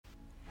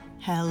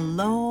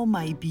Hello,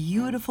 my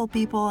beautiful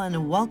people,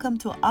 and welcome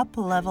to Up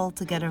Level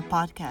Together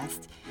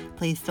podcast.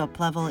 Place to up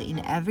level in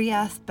every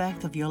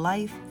aspect of your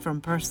life, from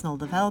personal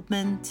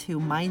development to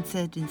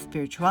mindset and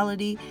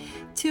spirituality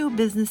to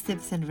business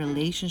tips and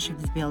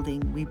relationships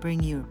building. We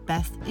bring you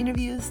best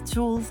interviews,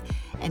 tools,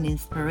 and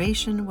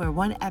inspiration where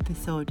one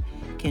episode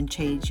can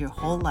change your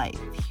whole life.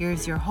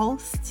 Here's your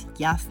host,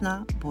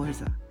 Jasna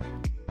Borza.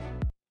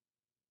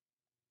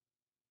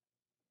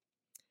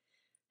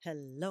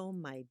 Hello,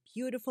 my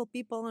beautiful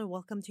people, and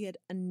welcome to yet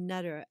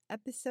another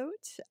episode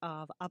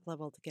of Up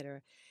Level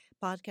Together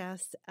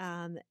podcast.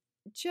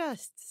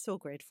 Just so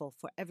grateful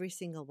for every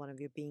single one of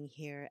you being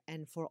here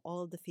and for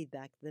all the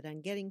feedback that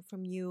I'm getting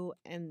from you,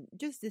 and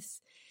just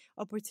this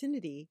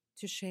opportunity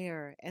to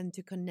share and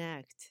to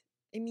connect.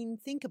 I mean,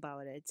 think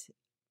about it.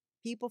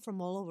 People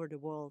from all over the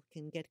world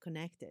can get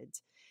connected.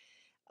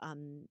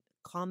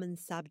 Common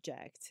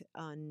subject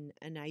on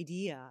an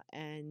idea,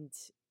 and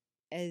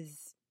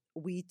as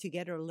we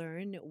together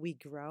learn, we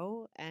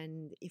grow,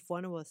 and if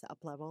one of us up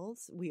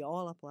levels, we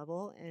all up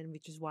level, and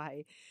which is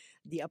why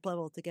the Up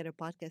Level Together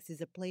podcast is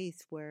a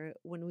place where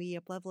when we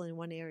up level in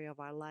one area of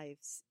our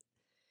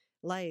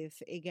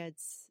life, it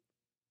gets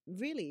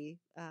really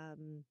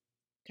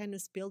kind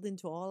of spilled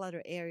into all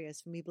other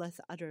areas, and we bless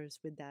others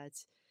with that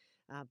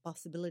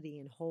possibility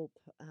and hope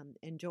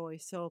and joy.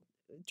 So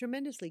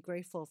tremendously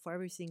grateful for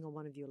every single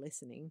one of you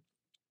listening.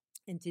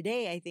 And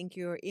today I think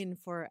you're in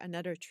for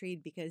another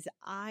treat because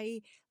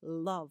I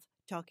love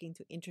talking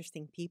to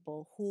interesting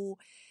people who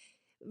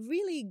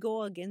really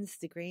go against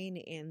the grain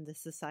in the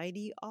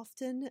society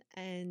often,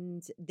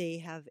 and they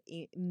have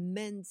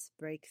immense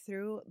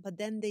breakthrough, but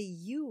then they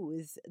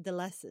use the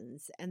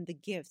lessons and the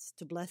gifts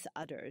to bless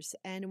others.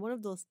 And one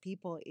of those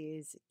people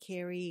is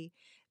Carrie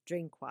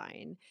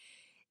Drinkwine.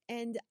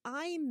 And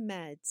I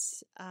met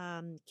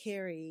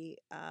Carrie,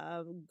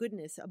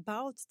 goodness,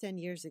 about 10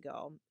 years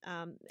ago.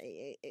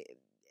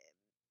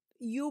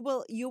 You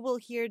will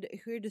hear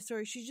the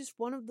story. She's just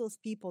one of those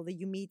people that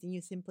you meet and you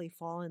simply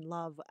fall in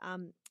love.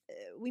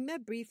 We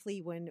met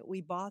briefly when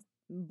we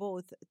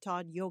both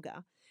taught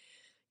yoga.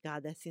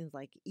 God, that seems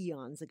like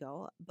eons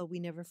ago, but we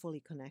never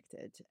fully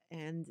connected.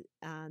 And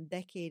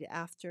decade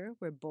after,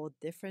 we're both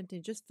different.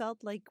 It just felt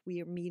like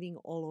we are meeting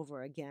all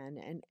over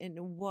again. And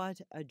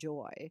what a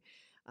joy.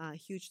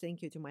 Huge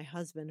thank you to my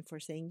husband for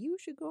saying, you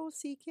should go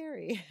see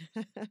Carrie.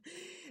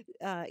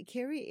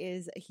 Carrie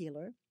is a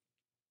healer,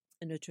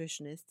 a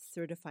nutritionist,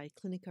 certified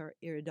clinical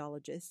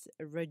iridologist,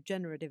 a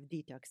regenerative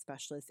detox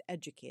specialist,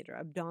 educator,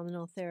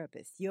 abdominal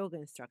therapist, yoga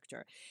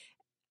instructor,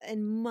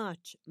 and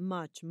much,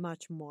 much,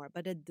 much more.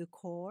 But at the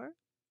core,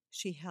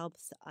 she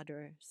helps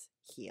others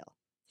heal.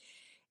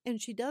 And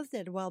she does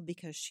that well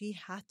because she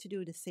had to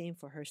do the same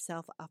for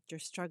herself after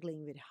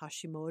struggling with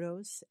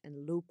Hashimoto's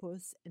and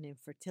lupus and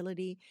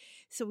infertility.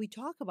 So we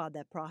talk about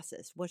that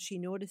process, what she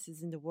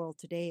notices in the world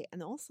today,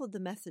 and also the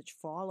message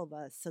for all of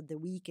us so that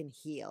we can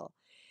heal.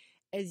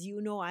 As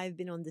you know, I've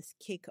been on this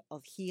kick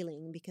of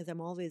healing because I'm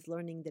always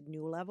learning the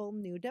new level,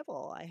 new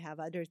devil. I have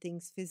other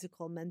things,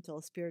 physical,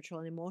 mental, spiritual,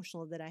 and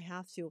emotional, that I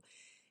have to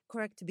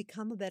correct to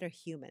become a better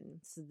human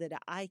so that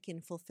I can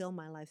fulfill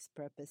my life's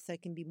purpose, so I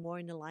can be more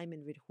in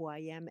alignment with who I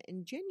am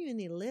and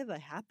genuinely live a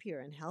happier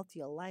and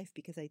healthier life,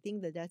 because I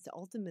think that that's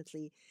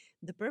ultimately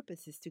the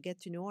purpose, is to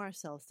get to know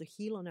ourselves, to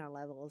heal on our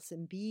levels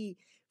and be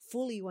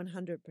fully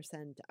 100%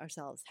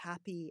 ourselves,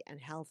 happy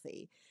and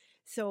healthy.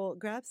 So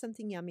grab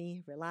something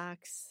yummy,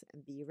 relax,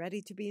 and be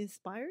ready to be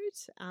inspired.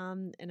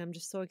 And I'm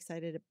just so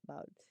excited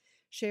about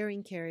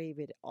sharing Carrie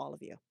with all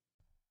of you.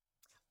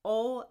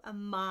 Oh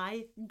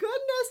my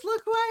goodness,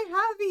 look who I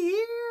have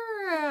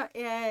here.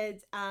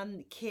 It's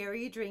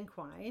Carrie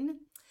Drinkwine,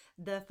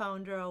 the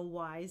founder of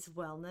Wise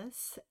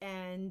Wellness.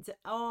 And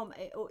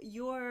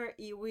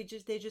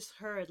they just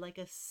heard like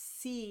a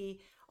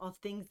sea of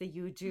things that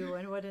you do,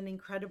 and what an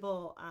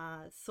incredible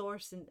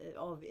source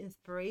of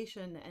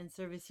inspiration and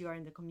service you are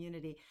in the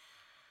community.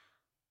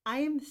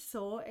 I am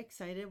so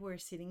excited we're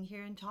sitting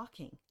here and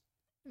talking.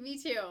 Me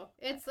too.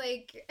 It's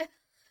like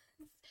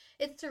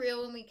it's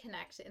surreal when we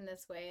connect in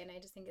this way, and I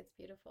just think it's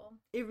beautiful.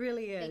 It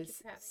really Thank you is.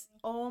 for having me.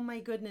 Oh my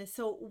goodness.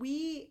 So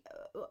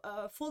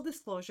full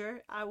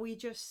disclosure, we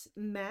just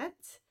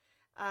met,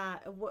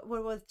 what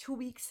was 2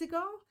 weeks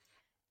ago?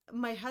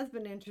 My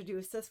husband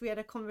introduced us. We had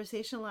a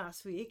conversation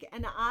last week,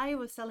 and I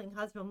was telling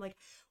husband, I'm like,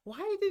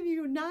 why did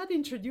you not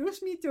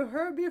introduce me to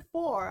her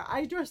before?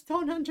 I just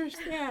don't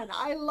understand.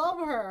 I love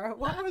her.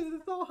 Why was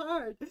it so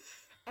hard?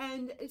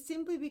 And it's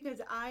simply because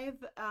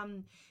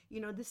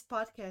this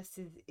podcast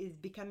is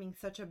becoming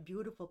such a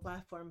beautiful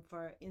platform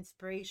for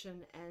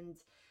inspiration and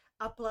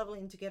up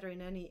leveling together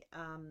in any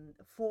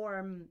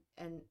form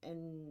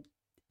and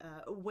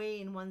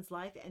way in one's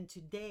life. And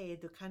today,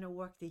 the kind of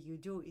work that you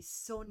do is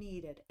so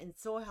needed and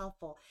so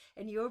helpful.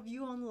 And your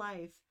view on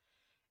life,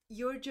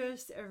 you're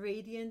just a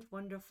radiant,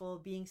 wonderful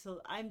being.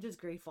 So I'm just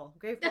grateful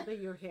that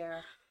you're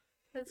here.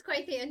 That's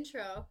quite the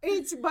intro.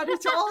 But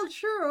it's all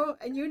true,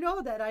 and you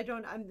know that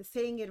I'm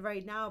saying it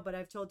right now, but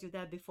I've told you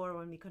that before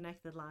when we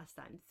connected last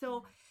time.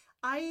 So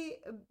I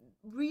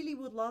really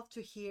would love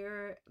to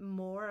hear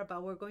more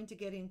about. We're going to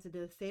get into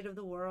the state of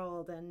the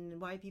world and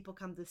why people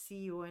come to see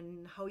you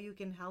and how you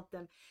can help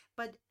them.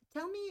 But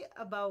tell me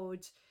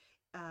about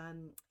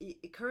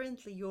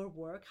currently your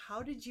work.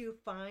 How did you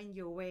find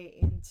your way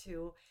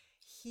into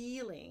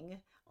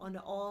healing on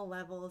Mhm. all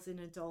levels in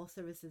adult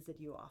services that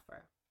you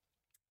offer?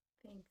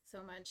 Thanks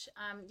so much.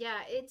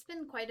 Yeah, it's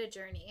been quite a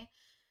journey.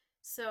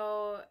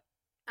 So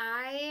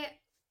I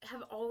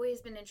have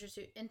always been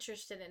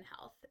interested in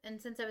health.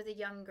 And since I was a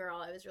young girl,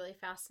 I was really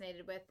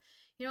fascinated with,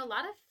 a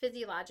lot of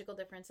physiological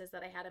differences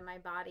that I had in my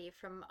body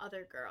from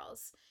other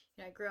girls.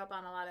 I grew up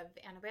on a lot of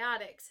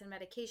antibiotics and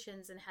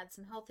medications and had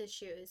some health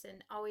issues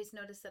and always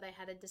noticed that I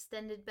had a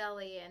distended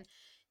belly and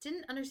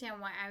didn't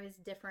understand why I was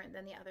different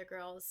than the other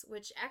girls,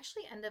 which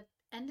actually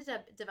ended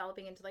up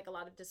developing into like a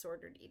lot of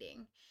disordered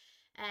eating.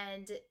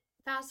 And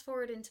fast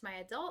forward into my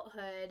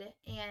adulthood,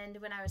 and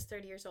when I was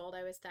 30 years old,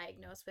 I was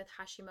diagnosed with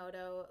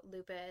Hashimoto,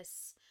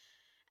 lupus,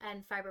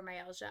 and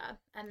fibromyalgia.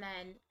 And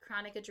then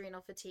chronic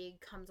adrenal fatigue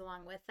comes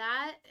along with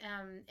that.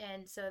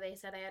 And so they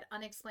said I had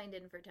unexplained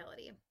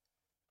infertility.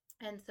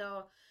 And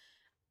so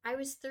I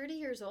was 30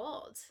 years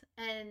old.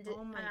 And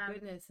Oh my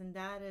goodness, and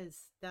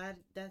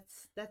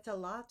that's a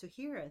lot to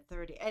hear at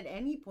 30 at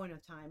any point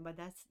of time, but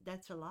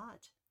that's a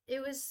lot.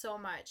 it was so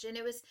much. And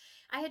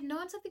I had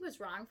known something was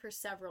wrong for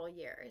several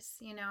years.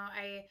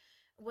 I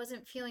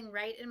wasn't feeling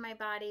right in my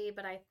body,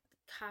 but I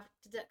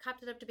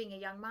copped it up to being a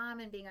young mom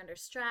and being under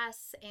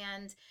stress.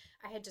 And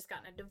I had just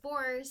gotten a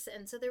divorce.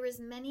 And so there was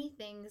many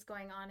things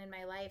going on in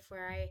my life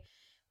where I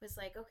was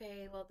like,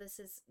 okay, well, this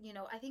is,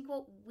 I think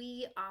what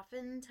we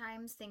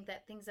oftentimes think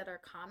that things that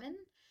are common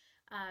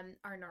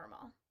are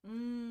normal,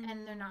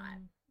 and they're not.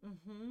 Mm,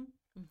 mm-hmm,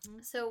 mm-hmm.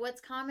 So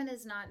what's common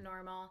is not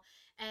normal.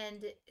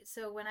 And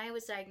so when I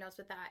was diagnosed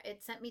with that,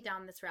 it sent me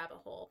down this rabbit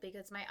hole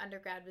because my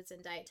undergrad was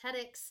in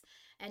dietetics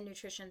and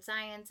nutrition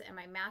science, and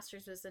my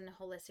master's was in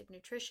holistic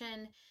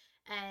nutrition.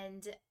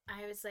 And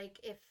I was like,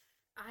 if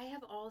I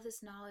have all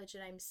this knowledge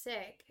and I'm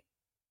sick,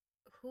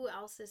 who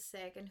else is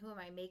sick and who am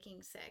I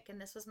making sick? And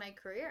this was my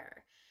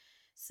career.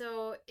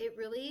 So it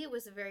really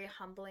was a very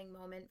humbling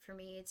moment for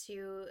me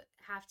to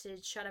have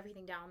to shut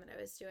everything down that I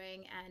was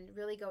doing and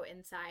really go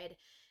inside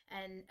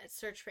and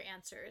search for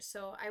answers.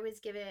 So I was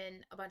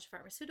given a bunch of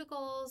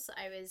pharmaceuticals.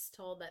 I was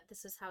told that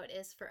this is how it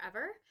is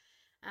forever.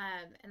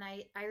 And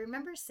I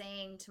remember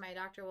saying to my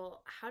doctor,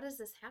 well, how does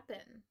this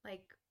happen?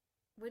 Like,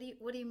 what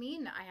do you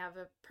mean I have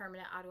a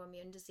permanent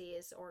autoimmune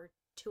disease or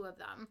two of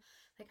them?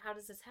 Like, how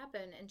does this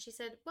happen? And she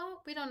said,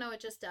 well, we don't know,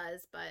 it just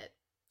does, but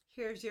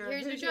here's your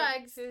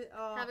drugs.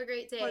 Have a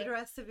great for the day.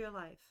 rest of your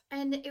life.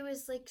 And it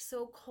was like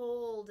so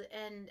cold,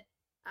 and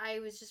I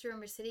was just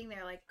remember sitting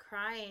there like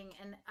crying,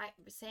 and I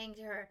was saying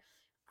to her,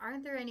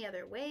 aren't there any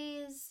other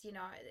ways?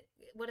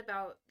 What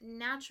about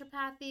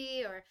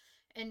naturopathy? Or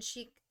and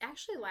she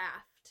actually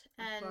laughed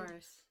Of and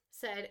course.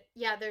 said,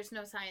 yeah, there's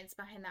no science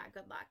behind that.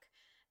 Good luck.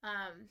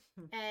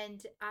 Hmm.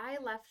 And I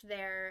left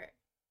there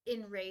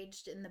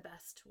enraged in the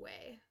best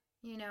way.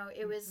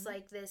 It was Mm-hmm.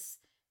 like this,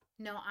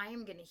 no, I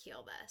am going to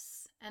heal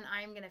this and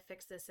I am going to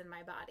fix this in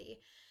my body.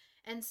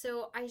 And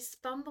so I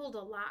fumbled a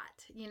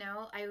lot.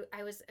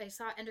 I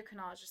saw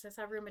endocrinologists, I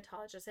saw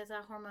rheumatologists, I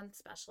saw hormone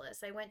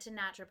specialists, I went to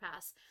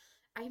naturopaths.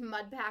 I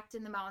mud packed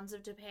in the mountains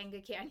of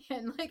Topanga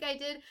Canyon. Like I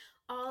did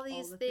all All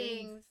these the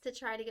things. things to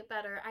try to get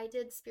better. I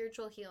did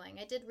spiritual healing.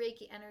 I did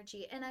Reiki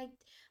energy, and I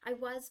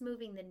was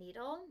moving the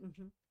needle,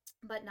 Mm-hmm.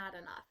 but not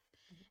enough.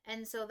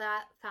 And so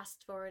that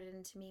fast forwarded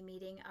into me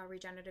meeting a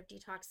regenerative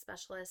detox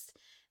specialist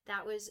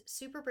that was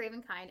super brave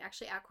and kind,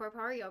 actually at Core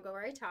Power Yoga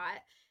where I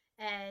taught.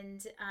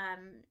 And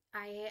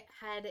I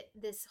had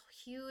this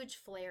huge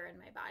flare in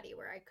my body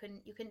where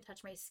you couldn't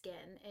touch my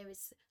skin. I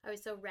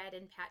was so red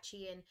and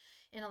patchy and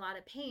in a lot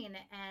of pain.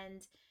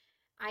 And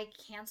I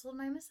canceled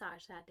my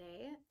massage that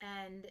day,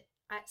 and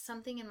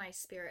something in my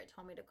spirit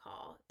told me to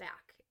call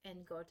back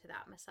and go to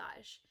that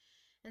massage.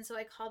 And so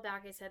I called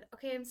back. I said,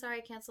 okay, I'm sorry,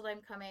 I canceled.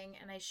 I'm coming.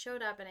 And I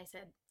showed up and I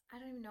said, I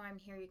don't even know I'm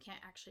here. You can't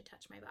actually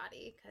touch my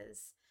body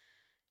because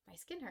my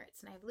skin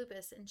hurts and I have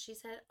lupus. And she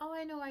said, oh,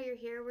 I know why you're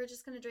here. We're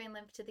just going to drain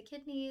lymph to the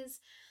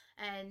kidneys.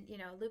 And,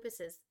 lupus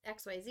is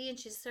XYZ. And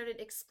she started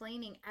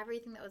explaining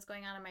everything that was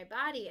going on in my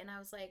body. And I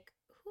was like,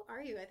 who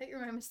are you? I thought you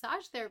were my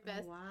massage Oh,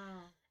 therapist.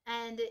 wow.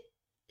 And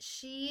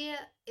she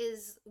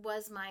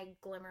was my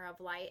glimmer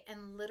of light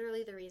and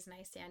literally the reason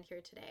I stand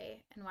here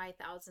today and why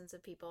thousands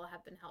of people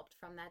have been helped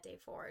from that day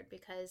forward,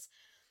 because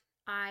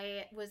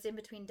I was in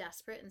between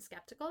desperate and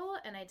skeptical,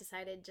 and I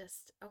decided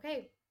just,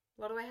 okay,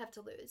 what do I have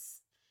to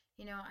lose?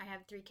 I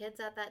have 3 kids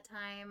at that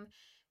time.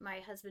 My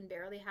husband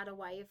barely had a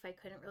wife. I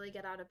couldn't really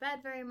get out of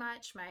bed very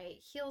much. My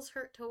heels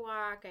hurt to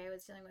walk. I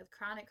was dealing with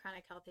chronic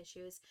health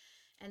issues.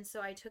 And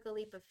so I took a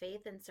leap of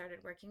faith and started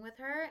working with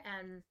her,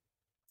 and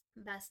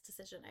best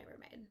decision I ever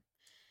made.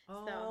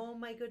 So, Oh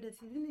my goodness,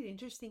 isn't it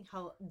interesting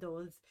how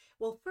those,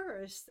 well,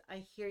 first I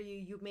hear you,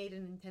 you made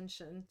an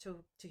intention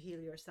to heal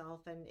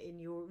yourself and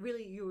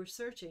you were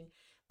searching,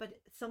 but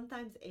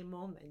sometimes a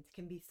moment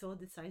can be so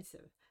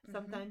decisive. mm-hmm.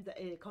 Sometimes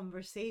a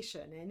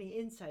conversation, any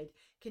insight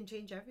can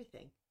change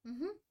everything.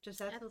 Mm-hmm.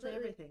 Just absolutely Absolutely.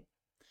 everything.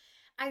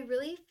 I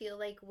really feel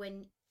like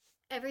when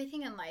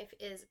everything in life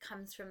is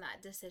comes from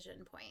that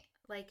decision point.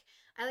 Like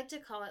I like to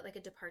call it like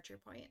a departure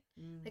point.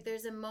 Mm. Like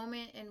there's a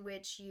moment in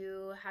which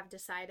you have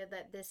decided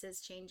that this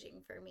is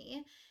changing for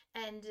me.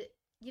 And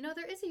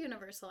there is a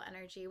universal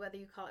energy, whether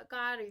you call it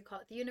God or you call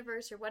it the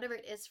universe or whatever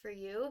it is for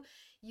you.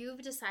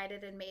 You've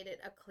decided and made it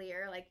a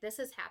clear, like, this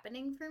is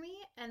happening for me.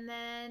 And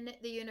then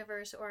the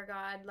universe or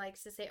God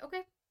likes to say,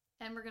 okay,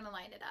 and we're going to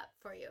line it up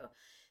for you.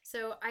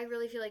 So I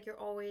really feel like you're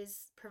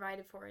always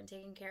provided for and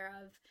taken care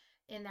of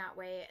in that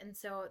way. And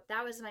so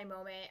that was my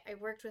moment. I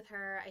worked with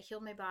her, I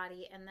healed my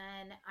body, and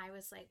then I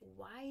was like,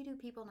 why do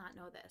people not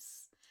know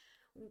this?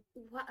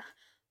 What,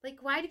 like,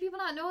 why do people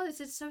not know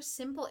this? It's so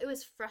simple. It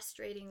was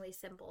frustratingly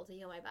simple to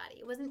heal my body.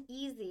 It wasn't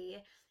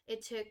easy.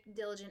 It took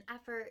diligent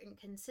effort and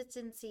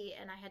consistency,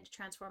 and I had to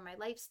transform my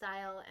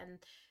lifestyle and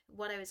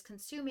what I was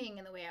consuming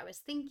and the way I was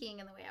thinking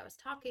and the way I was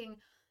talking,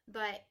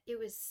 but it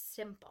was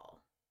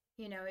simple.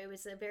 It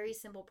was a very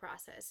simple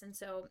process. And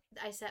so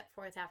I set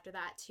forth after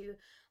that to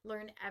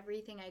learn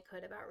everything I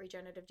could about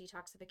regenerative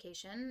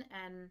detoxification.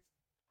 And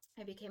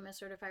I became a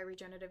certified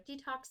regenerative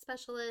detox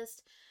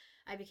specialist.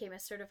 I became a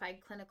certified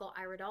clinical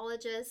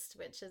iridologist,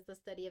 which is the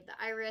study of the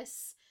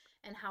iris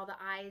and how the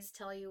eyes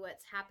tell you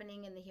what's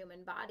happening in the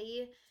human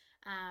body.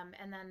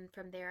 And then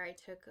from there, I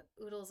took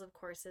oodles of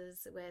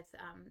courses with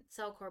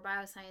cell core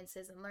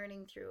biosciences and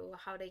learning through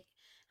how to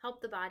help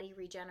the body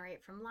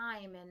regenerate from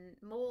Lyme and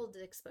mold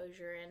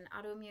exposure and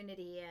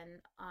autoimmunity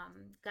and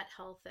gut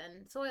health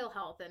and soil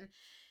health. And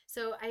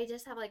so I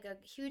just have like a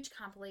huge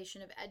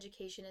compilation of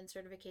education and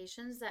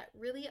certifications that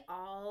really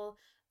all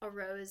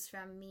arose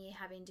from me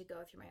having to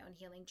go through my own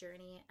healing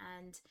journey.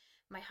 And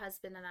my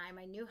husband and I,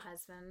 my new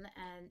husband,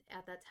 and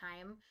at that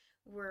time,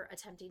 were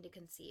attempting to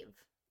conceive.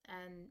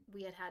 And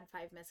we had had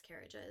 5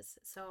 miscarriages.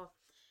 So,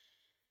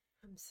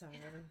 I'm sorry.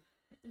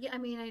 yeah, I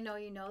mean, I know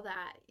you know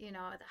that,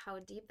 how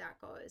deep that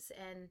goes.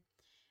 And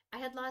I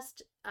had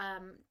lost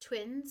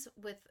twins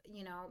with,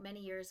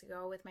 many years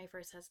ago with my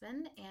first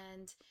husband.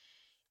 And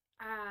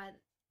uh,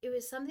 it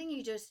was something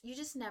you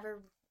just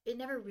never, it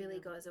never You really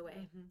never. goes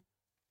away.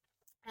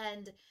 Hmm.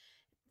 And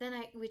then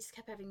we just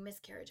kept having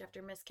miscarriage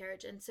after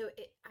miscarriage, and so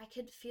I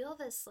could feel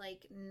this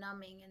like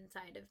numbing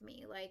inside of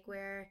me, like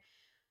where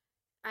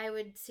I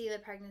would see the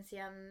pregnancy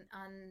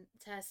on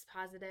test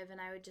positive, and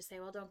I would just say,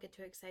 well, don't get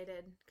too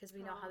excited because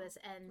we know how Oh, this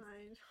ends.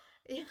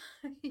 fine.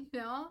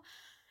 Yeah,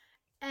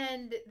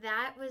 and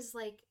that was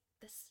like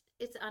this,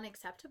 it's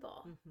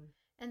unacceptable. Hmm.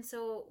 And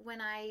so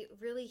when I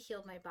really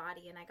healed my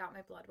body and I got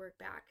my blood work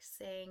back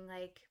saying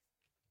like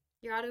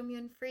you're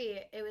autoimmune free,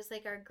 it was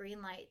like our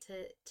green light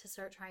to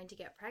start trying to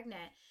get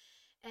pregnant.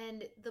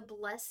 And the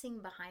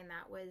blessing behind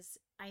that was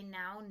I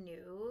now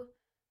knew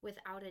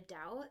without a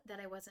doubt that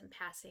I wasn't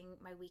passing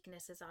my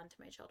weaknesses on to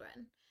my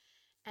children.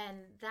 And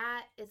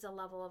that is a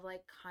level of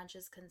like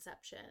conscious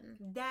conception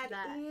That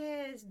that,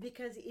 is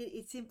because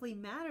it simply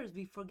matters.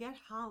 We forget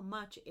how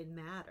much it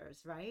matters,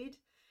 right?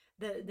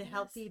 The yes.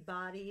 healthy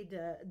body,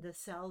 the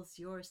cells,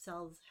 your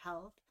cells'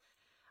 health.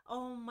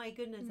 Oh my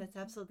goodness, that's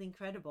Mhm. absolutely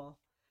incredible.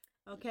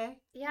 Okay?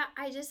 Yeah,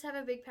 I just have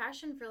a big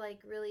passion for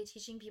like really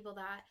teaching people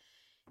that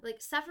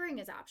like suffering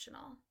is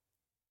optional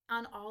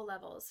on all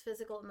levels,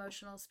 physical,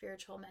 emotional,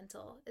 spiritual,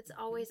 mental. It's Hmm.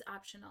 always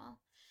optional.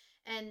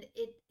 And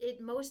it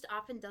most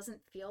often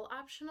doesn't feel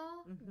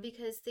optional Hmm.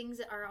 because things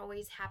are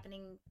always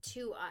happening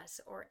to us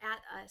or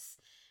at us.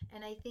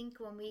 And I think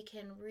when we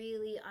can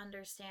really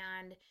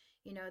understand,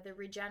 the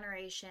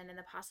regeneration and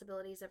the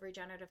possibilities of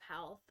regenerative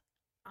health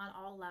on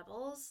all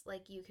levels,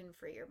 like you can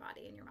free your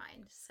body and your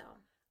mind. So,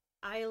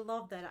 I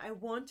love that. I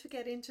want to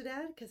get into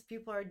that because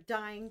people are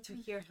dying to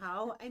hear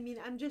how. I mean,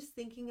 I'm just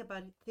thinking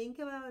about it. Think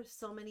about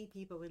so many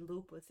people with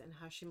lupus and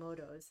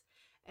Hashimoto's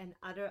and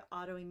other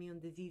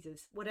autoimmune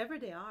diseases, whatever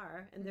they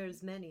are, and mhm.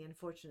 there's many,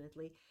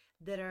 unfortunately,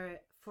 that are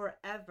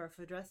forever,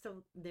 for the rest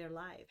of their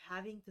life,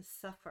 having to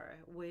suffer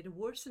with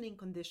worsening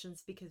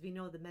conditions because we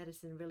know the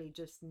medicine really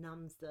just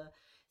numbs the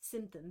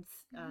symptoms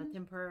Mhm.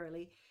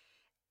 temporarily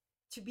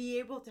to be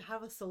able to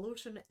have a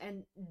solution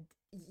and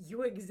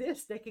you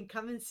exist, they can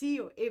come and see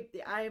you. If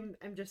I'm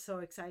just so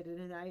excited,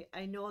 and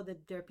I know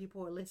that there are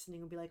people who are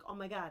listening and be like, oh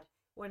my god,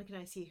 when can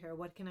I see her,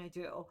 what can I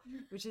do,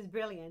 which is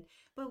brilliant.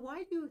 But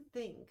why do you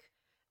think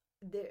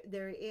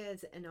there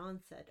is an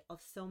onset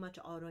of so much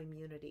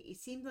autoimmunity? It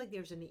seems like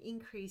there's an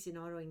increase in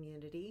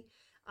autoimmunity.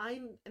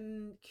 I'm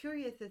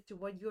curious as to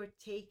what your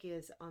take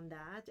is on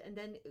that, and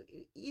then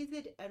is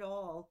it at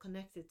all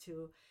connected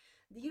to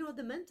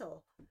the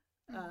mental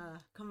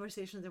Mhm.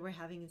 conversations that we're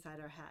having inside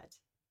our head?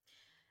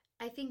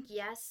 I think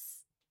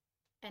yes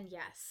and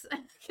yes.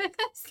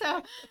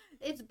 So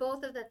it's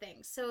both of the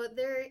things. So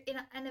they're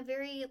in a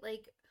very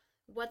like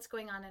what's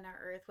going on in our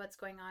earth, what's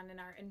going on in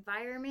our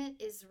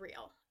environment is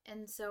real.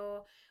 And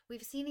so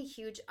we've seen a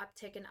huge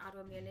uptick in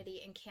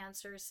autoimmunity and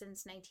cancer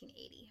since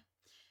 1980.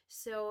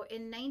 So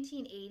in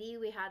 1980,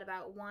 we had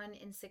about 1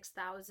 in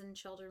 6,000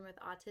 children with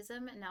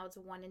autism, and now it's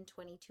 1 in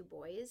 22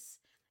 boys.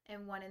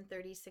 and 1 in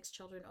 36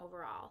 children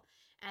overall.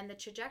 And the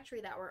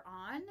trajectory that we're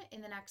on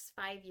in the next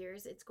 5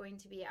 years, it's going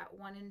to be at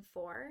 1 in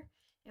 4.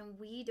 And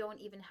we don't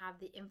even have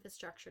the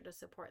infrastructure to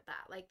support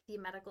that. Like, the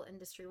medical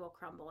industry will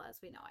crumble as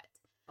we know it.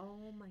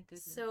 Oh my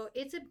goodness. So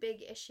it's a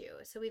big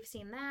issue. So we've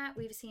seen that.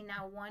 We've seen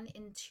now 1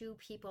 in 2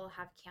 people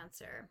have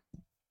cancer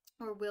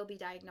or will be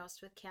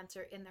diagnosed with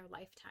cancer in their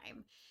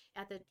lifetime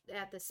at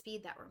the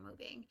speed that we're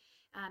moving.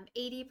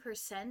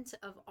 80%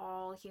 of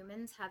all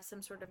humans have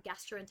some sort of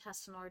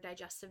gastrointestinal or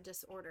digestive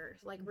disorder,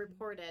 like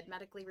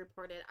medically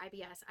reported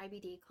IBS,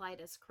 IBD,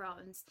 colitis,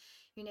 Crohn's,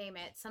 you name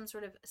it, some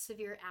sort of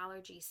severe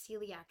allergy,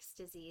 celiac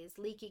disease,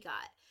 leaky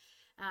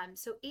gut.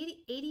 So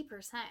 80%,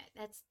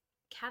 that's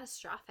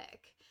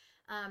catastrophic.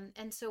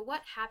 And so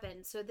what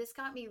happened? So this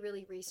got me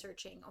really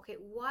researching, okay,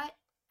 what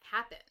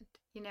happened?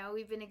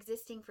 We've been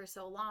existing for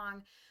so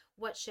long.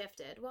 What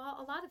shifted? Well,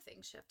 a lot of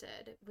things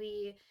shifted.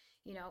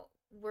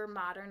 We're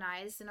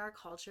modernized in our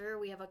culture.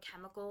 We have a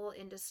chemical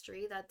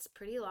industry that's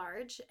pretty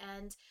large,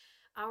 and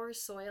our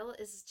soil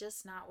is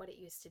just not what it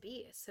used to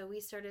be. So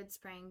we started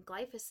spraying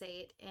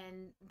glyphosate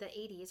in the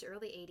 80s,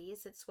 early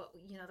 80s. It's what,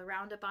 the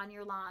Roundup on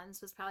your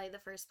lawns was probably the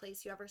first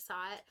place you ever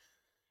saw it.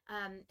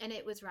 And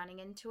it was running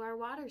into our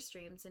water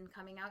streams and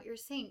coming out your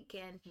sink.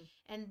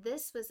 And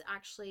this was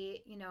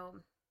actually,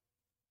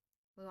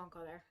 we won't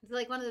go there. It's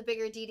like one of the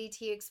bigger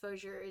DDT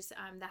exposures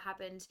that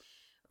happened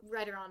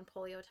right around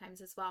polio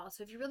times as well.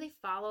 So if you really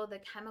follow the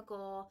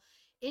chemical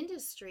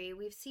industry,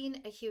 we've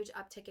seen a huge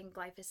uptick in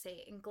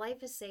glyphosate. And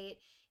glyphosate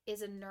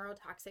is a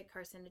neurotoxic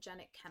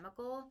carcinogenic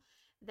chemical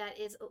that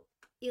is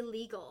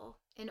illegal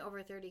in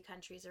over 30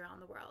 countries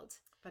around the world.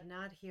 But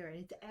not here.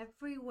 It's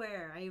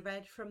everywhere. I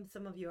read from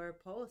some of your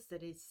posts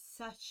that it's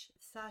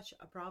such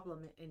a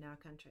problem in our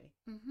country.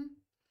 Mm-hmm.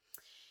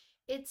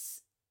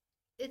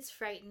 It's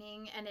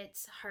frightening, and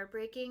it's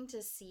heartbreaking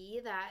to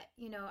see that,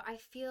 I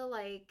feel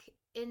like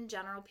in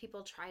general,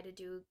 people try to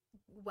do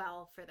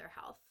well for their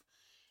health.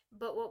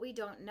 But what we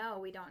don't know,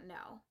 we don't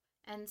know.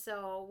 And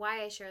so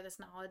why I share this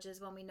knowledge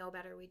is when we know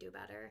better, we do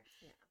better.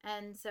 Yeah.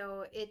 And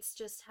so it's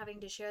just having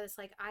to share this.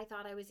 Like, I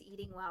thought I was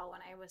eating well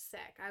when I was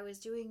sick. I was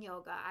doing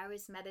yoga. I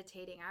was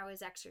meditating. I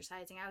was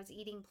exercising. I was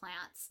eating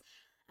plants.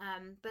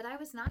 But I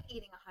was not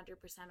eating 100%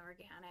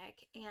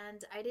 organic.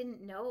 And I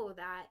didn't know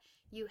that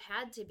you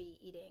had to be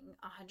eating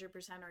 100%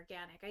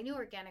 organic. I knew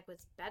organic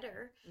was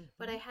better,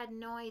 but I had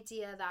no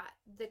idea that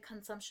the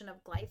consumption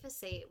of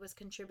glyphosate was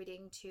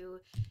contributing to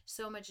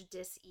so much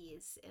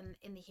dis-ease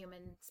in the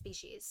human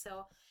species.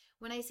 So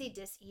when I say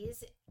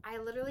dis-ease, I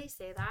literally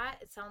say that.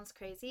 It sounds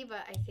crazy,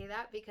 but I say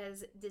that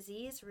because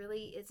disease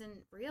really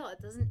isn't real. It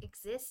doesn't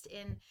exist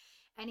in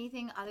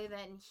anything other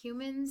than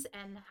humans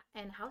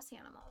and house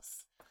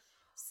animals.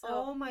 So,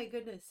 oh my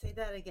goodness, say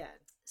that again.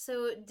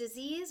 So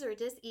disease or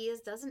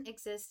dis-ease doesn't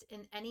exist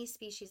in any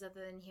species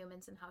other than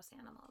humans and house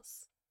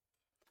animals.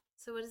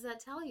 So what does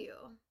that tell you?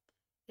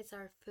 It's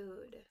our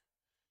food.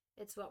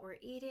 It's what we're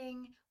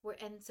eating.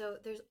 And so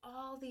there's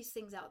all these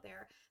things out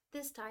there.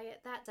 This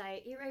diet, that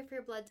diet, eat right for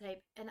your blood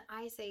type. And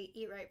I say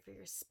eat right for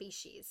your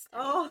species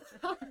type.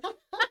 Oh,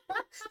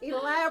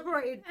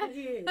 elaborate,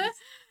 please.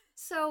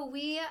 So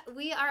we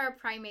are a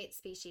primate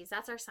species.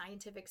 That's our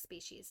scientific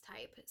species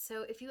type.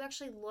 So if you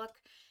actually look,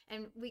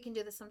 and we can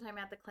do this sometime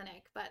at the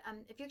clinic, but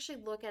if you actually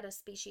look at a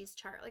species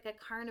chart, like a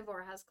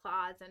carnivore has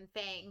claws and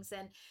fangs,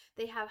 and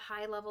they have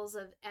high levels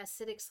of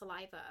acidic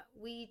saliva.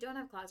 We don't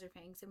have claws or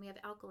fangs, and we have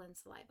alkaline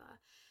saliva.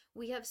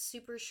 We have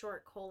super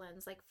short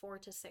colons, like 4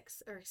 to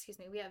 6, or excuse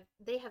me,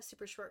 they have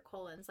super short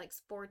colons, like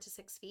 4 to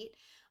 6 feet.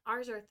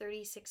 Ours are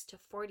 36 to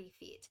 40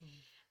 feet.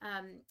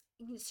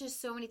 It's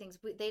just so many things.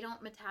 They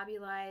don't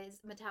metabolize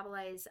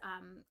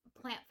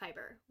plant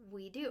fiber.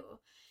 We do.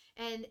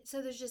 And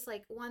so there's just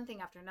like one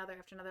thing after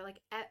another. Like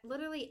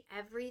literally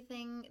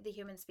everything the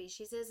human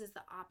species is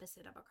the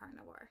opposite of a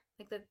carnivore,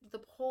 like the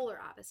polar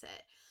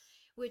opposite,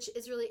 which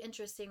is really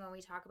interesting when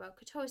we talk about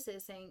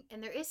ketosis.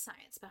 And there is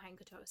science behind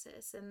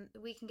ketosis, and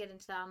we can get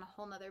into that on a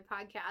whole nother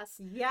podcast.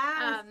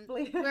 Yes,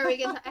 where we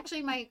get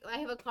actually I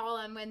have a call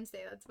on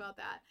Wednesday that's about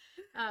that.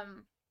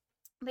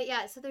 But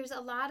yeah, so there's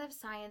a lot of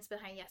science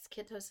behind, yes,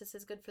 ketosis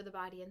is good for the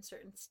body in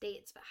certain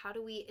states, but how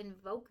do we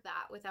invoke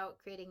that without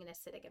creating an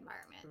acidic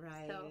environment?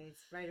 Right,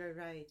 so,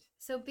 right.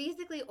 So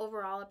basically,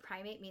 overall, a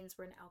primate means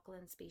we're an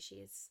alkaline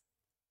species,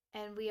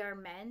 and we are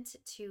meant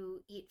to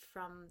eat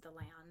from the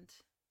land.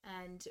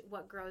 And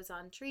what grows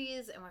on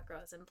trees and what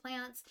grows in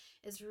plants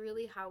is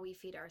really how we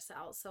feed our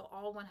cells. So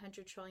all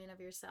 100 trillion of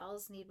your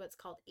cells need what's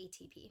called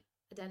ATP.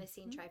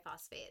 Adenosine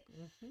triphosphate.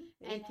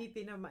 And ATP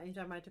in our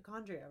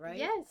mitochondria, right?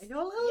 Yes. I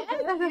know a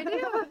little bit.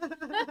 You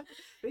do.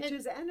 Which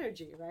is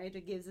energy, right?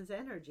 It gives us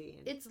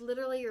energy. It's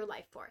literally your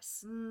life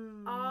force.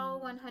 All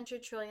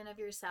 100 trillion of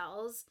your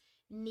cells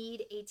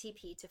need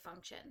ATP to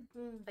function.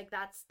 Like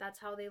that's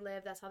how they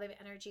live. That's how they have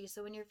energy.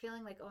 So when you're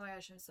feeling like, oh my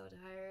gosh, I'm so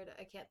tired,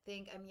 I can't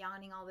think, I'm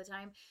yawning all the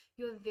time,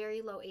 you have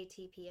very low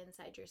ATP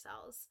inside your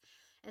cells.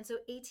 And so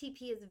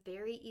ATP is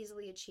very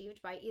easily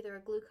achieved by either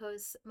a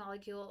glucose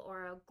molecule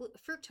or a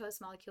fructose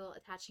molecule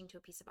attaching to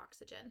a piece of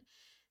oxygen.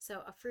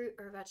 So a fruit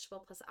or a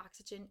vegetable plus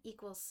oxygen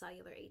equals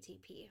cellular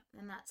ATP.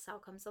 And that cell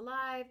comes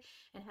alive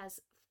and has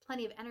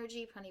plenty of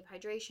energy, plenty of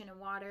hydration and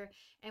water.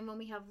 And when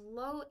we have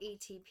low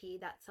ATP,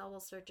 that cell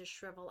will start to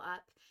shrivel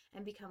up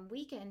and become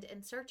weakened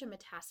and start to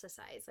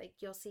metastasize. Like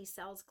you'll see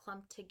cells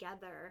clump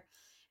together.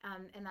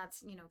 And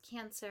that's,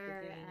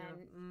 cancer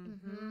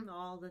and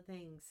all the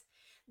things.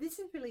 This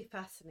is really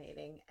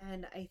fascinating.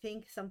 And I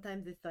think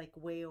sometimes it's like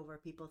way over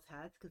people's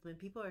heads because when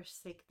people are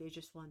sick, they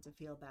just want to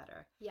feel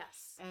better.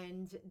 yes.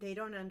 And they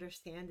don't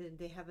understand it.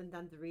 They haven't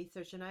done the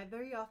research. And I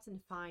very often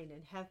find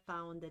and have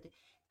found that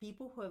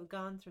people who have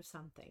gone through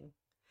something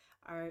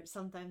are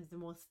sometimes the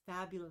most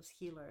fabulous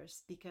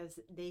healers because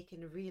they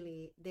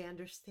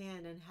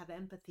understand and have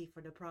empathy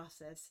for the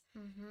process,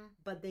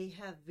 but they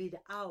have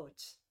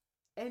without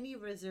any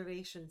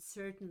reservation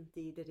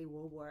certainty that it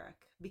will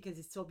work because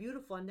it's so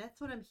beautiful. And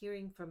that's what I'm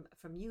hearing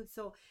from you.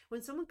 So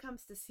when someone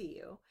comes to see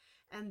you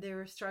and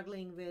they're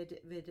struggling with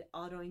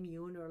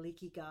autoimmune or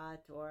leaky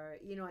gut or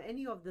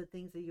any of the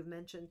things that you've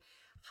mentioned,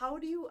 how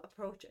do you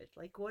approach it?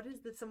 Like what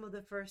is some of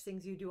the first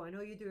things you do? I know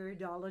you do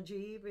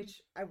iridology,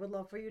 which I would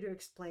love for you to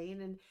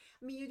explain. And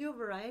I mean, you do a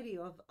variety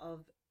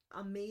of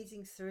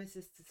amazing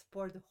services to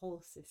support the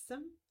whole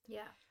system.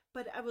 Yeah.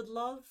 But I would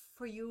love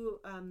for you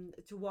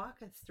to walk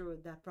us through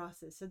that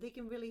process so they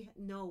can really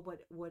know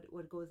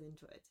what goes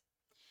into it.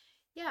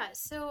 Yeah,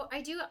 so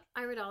I do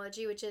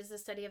iridology, which is the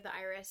study of the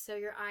iris. So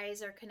your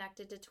eyes are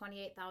connected to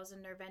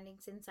 28,000 nerve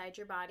endings inside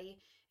your body,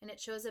 and it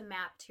shows a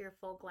map to your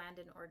full gland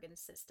and organ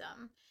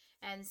system.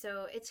 And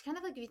so it's kind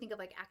of like if you think of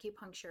like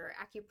acupuncture or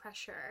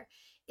acupressure,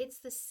 it's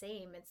the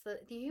same. It's the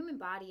human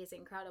body is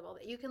incredible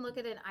that you can look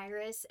at an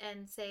iris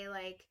and say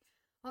like,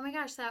 oh my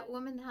gosh, that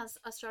woman has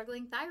a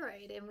struggling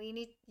thyroid and we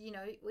need,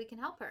 we can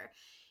help her.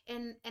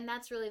 And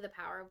that's really the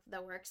power of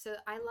the work. So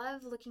I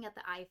love looking at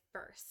the eye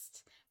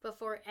first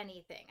before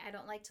anything. I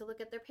don't like to look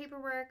at their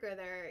paperwork or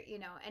their,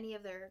 any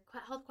of their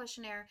health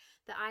questionnaire.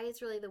 The eye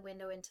is really the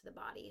window into the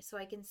body. So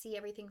I can see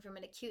everything from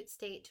an acute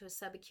state to a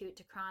subacute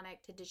to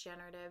chronic to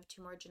degenerative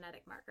to more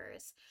genetic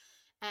markers.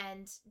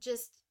 And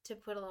just to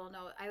put a little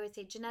note, I would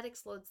say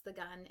genetics loads the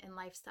gun and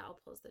lifestyle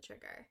pulls the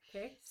trigger.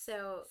 Okay.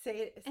 So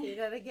say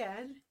that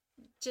again.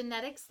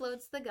 Genetics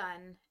loads the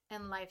gun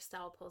and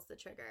lifestyle pulls the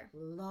trigger.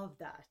 Love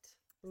that.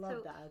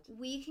 Love that.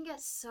 We can get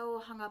so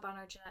hung up on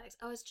our genetics.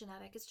 Oh, it's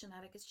genetic, it's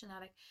genetic, it's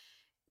genetic.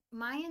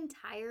 My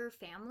entire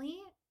family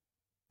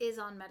is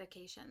on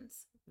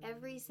medications.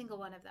 Every single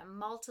one of them,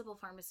 multiple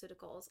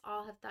pharmaceuticals,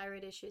 all have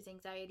thyroid issues,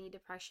 anxiety,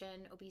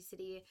 depression,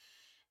 obesity,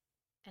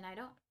 and I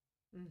don't.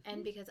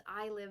 And because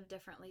I live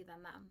differently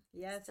than them.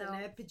 Yes, so,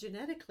 and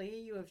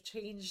epigenetically, you have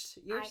changed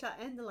yourself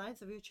and the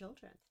lives of your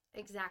children.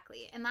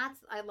 Exactly. And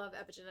I love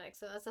epigenetics,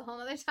 so that's a whole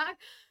other talk.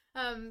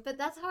 But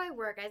that's how I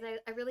work.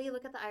 I really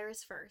look at the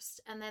iris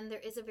first, and then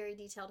there is a very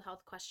detailed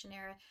health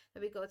questionnaire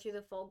that we go through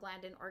the full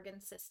gland and organ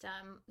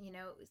system.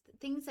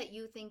 Things that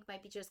you think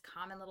might be just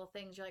common little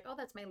things. You're like, oh,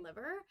 that's my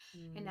liver.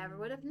 I never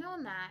would have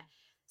known that.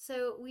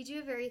 So we do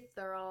a very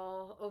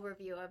thorough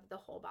overview of the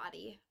whole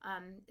body,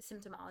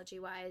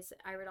 symptomology-wise,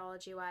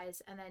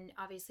 iridology-wise, and then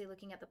obviously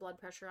looking at the blood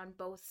pressure on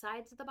both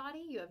sides of the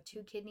body. You have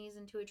 2 kidneys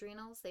and 2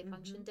 adrenals. They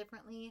function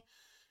differently.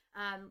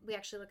 We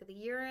actually look at the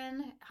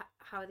urine,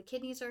 how the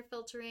kidneys are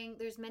filtering.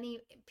 There's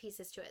many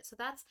pieces to it. So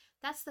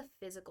that's the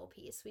physical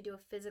piece. We do a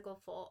physical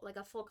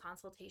a full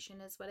consultation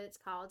is what it's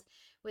called,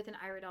 with an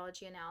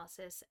iridology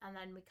analysis, and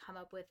then we come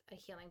up with a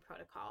healing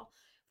protocol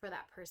for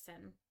that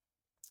person.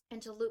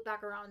 And to loop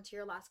back around to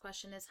your last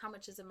question is how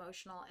much is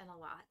emotional, and a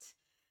lot.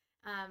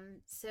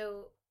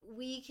 So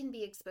we can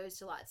be exposed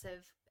to lots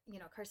of,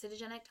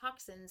 carcinogenic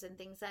toxins and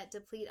things that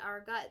deplete our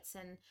guts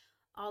and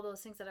all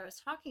those things that I was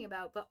talking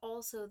about, but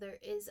also there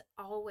is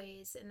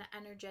always an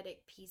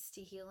energetic piece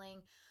to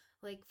healing.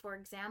 Like, for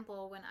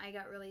example, when I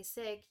got really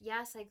sick,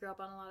 yes, I grew up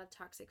on a lot of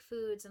toxic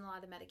foods and a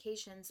lot of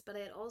medications, but I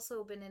had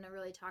also been in a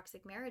really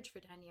toxic marriage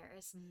for 10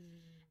 years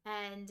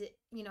and,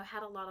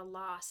 had a lot of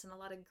loss and a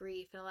lot of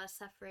grief and a lot of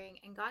suffering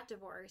and got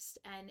divorced.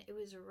 And it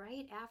was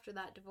right after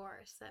that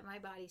divorce that my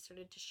body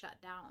started to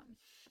shut down.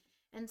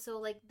 And so,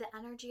 like, the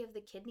energy of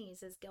the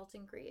kidneys is guilt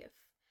and grief.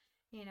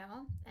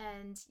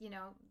 And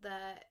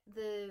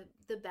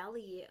the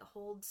belly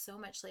holds so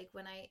much. Like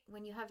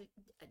when you have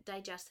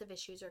digestive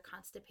issues or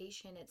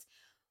constipation, it's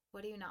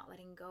what are you not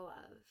letting go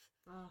of?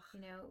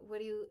 What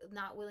are you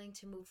not willing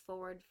to move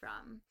forward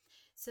from?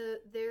 So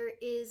there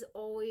is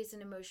always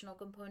an emotional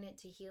component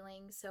to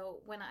healing.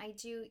 So when I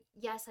do,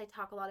 yes, I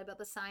talk a lot about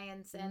the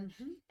science and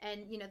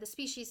the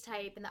species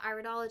type and the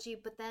iridology,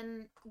 but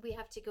then we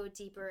have to go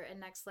deeper and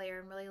next layer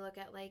and really look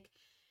at like,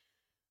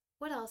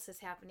 what else is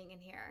happening in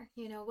here?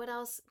 What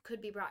else could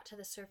be brought to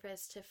the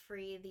surface to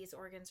free these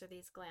organs or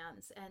these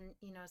glands? And,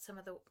 some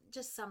of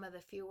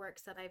the few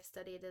works that I've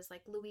studied is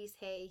like Louise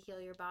Hay,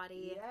 Heal Your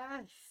Body.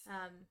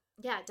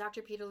 Yes.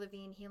 Dr. Peter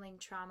Levine, Healing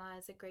Trauma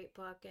is a great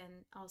book.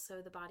 And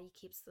also The Body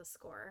Keeps the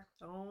Score.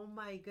 Oh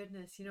my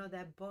goodness.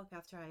 That book,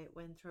 after I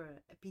went through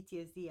a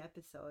PTSD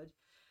episode,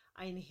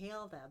 I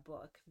inhaled that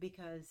book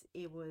because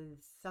it was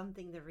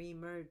something that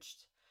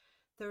reemerged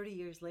 30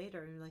 years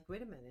later. And I'm like,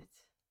 wait a minute,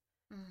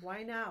 Mm-hmm.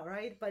 why now,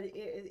 right? But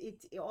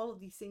all of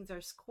these things are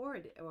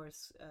scored or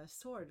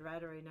stored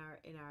rather in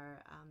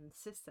our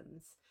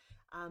systems.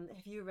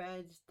 Have you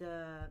read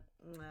the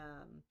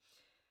um,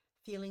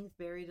 Feelings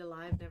Buried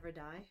Alive Never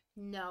Die?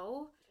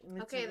 No.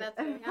 It's Okay, a that's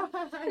going on.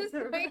 it's It's a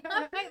going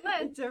on my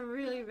list. it's a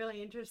really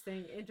really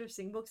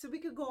interesting book. So we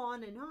could go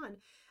on and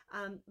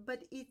on,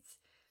 but it's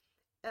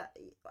uh,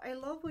 I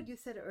love what you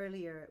said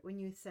earlier when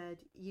you said,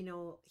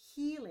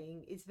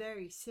 healing is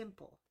very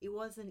simple. It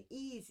wasn't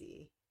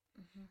easy,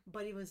 Mm-hmm.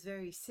 but it was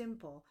very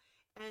simple.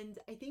 And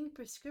I think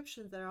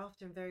prescriptions are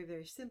often very,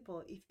 very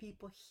simple if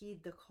people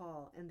heed the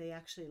call and they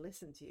actually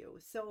listen to you.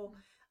 So,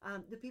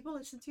 do people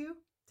listen to you?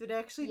 Do they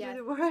actually do Yes,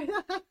 the work?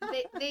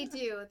 they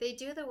do. They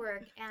do the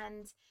work,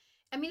 and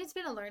I mean it's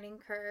been a learning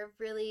curve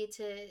really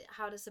to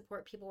how to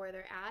support people where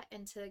they're at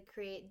and to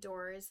create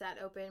doors that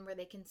open where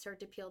they can start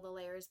to peel the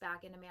layers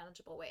back in a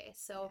manageable way.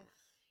 So,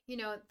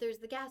 there's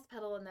the gas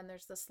pedal and then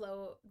there's the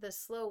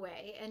slow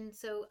way. And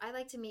so I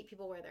like to meet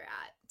people where they're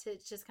at to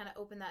just kind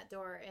of open that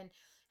door and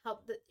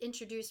help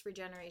introduce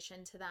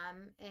regeneration to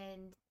them,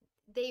 and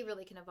they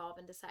really can evolve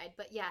and decide.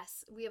 But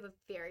yes, we have a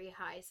very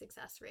high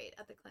success rate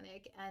at the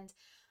clinic, and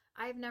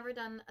I've never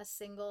done a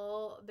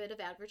single bit of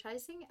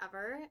advertising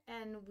ever,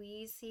 and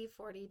we see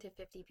 40 to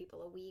 50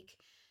 people a week,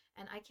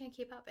 and I can't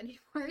keep up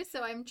anymore.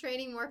 So I'm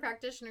training more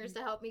practitioners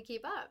to help me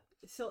keep up.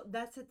 So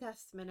that's a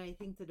testament, I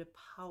think, to the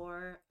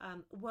power.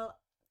 Well,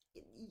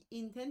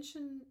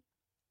 intention,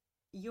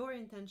 your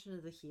intention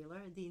as a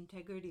healer, the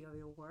integrity of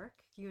your work.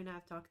 You and I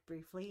have talked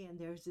briefly, and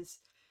there's this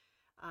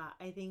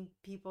I think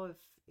people,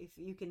 if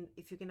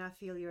you cannot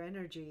feel your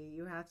energy,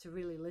 you have to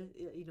really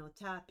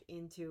tap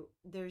into.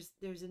 There's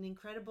an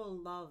incredible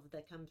love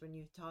that comes when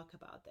you talk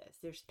about this.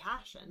 There's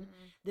passion,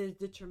 Mm-hmm. there's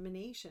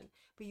determination,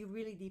 but you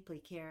really deeply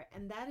care,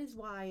 and that is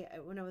why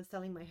when I was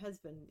telling my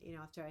husband,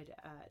 after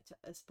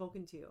I'd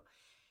spoken to you,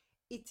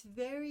 it's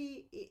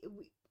very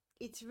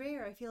it's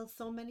rare. I feel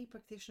so many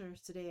practitioners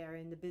today are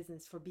in the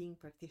business for being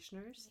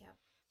practitioners. Yeah.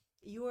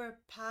 You are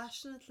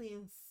passionately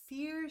and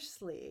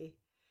fiercely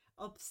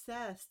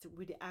obsessed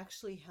with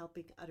actually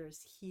helping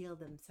others heal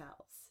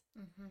themselves,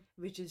 Mm-hmm.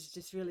 which is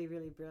just really,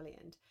 really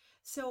brilliant.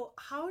 So,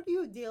 how do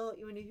you deal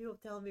when you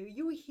tell me,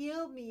 you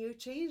healed me, you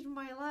changed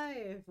my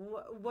life?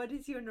 What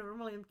is your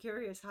normal? I'm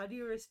curious. How do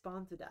you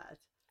respond to that?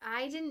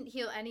 I didn't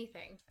heal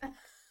anything.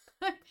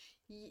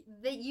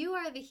 That you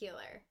are the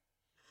healer.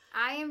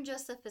 I am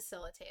just a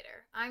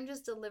facilitator. I'm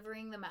just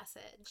delivering the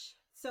message.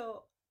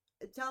 So,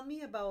 tell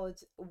me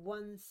about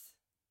one's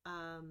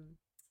um,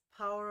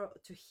 power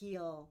to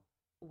heal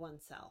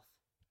oneself.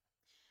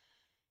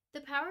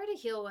 The power to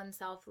heal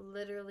oneself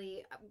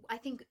literally, I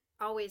think,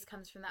 always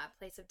comes from that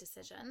place of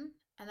decision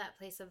and that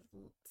place of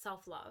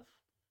self love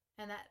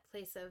and that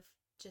place of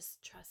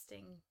just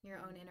trusting your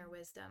own inner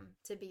wisdom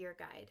to be your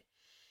guide.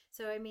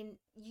 So, I mean,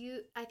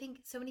 I think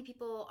so many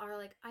people are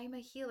like, I'm a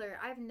healer.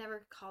 I've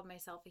never called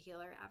myself a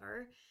healer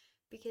ever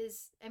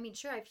because, I mean,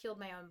 sure, I've healed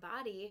my own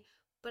body,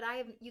 but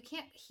you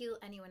can't heal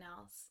anyone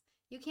else.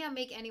 You can't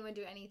make anyone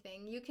do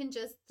anything. You can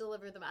just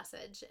deliver the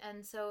message.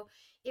 And so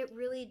it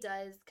really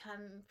does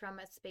come from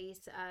a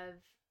space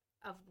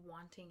of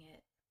wanting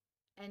it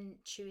and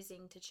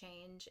choosing to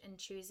change and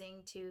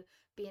choosing to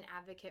be an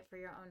advocate for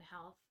your own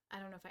health. I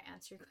don't know if I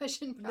answered your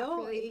question No,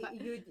 properly,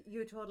 but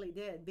you totally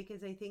did,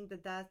 because I think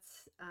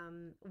that's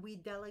we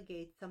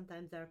delegate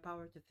sometimes our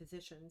power to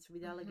physicians. We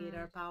delegate mm-hmm.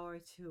 our power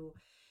to,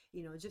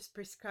 just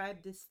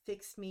prescribe this,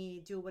 fix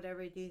me, do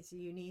whatever it is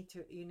you need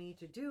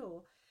to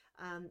do.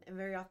 And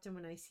very often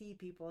when I see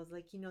people, it's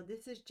like,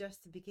 this is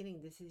just the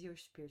beginning. This is your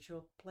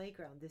spiritual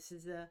playground. This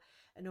is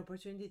an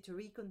opportunity to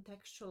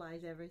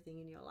recontextualize everything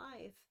in your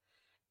life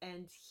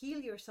and heal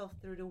yourself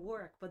through the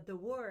work. But the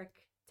work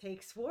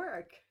takes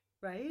work,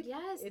 right?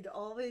 Yes, It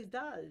always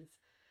does.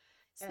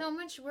 Uh, so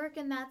much work.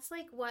 And that's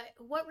like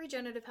what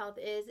regenerative health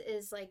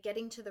is like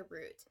getting to the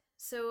root.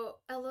 So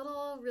a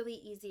little really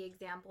easy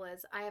example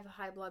is I have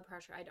high blood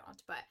pressure. I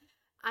don't, but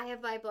I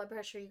have high blood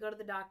pressure. You go to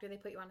the doctor, they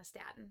put you on a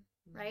statin,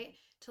 right,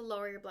 to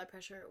lower your blood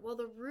pressure. Well,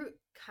 the root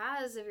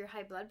cause of your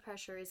high blood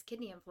pressure is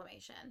kidney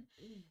inflammation.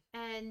 mm,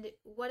 And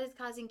what is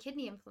causing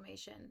kidney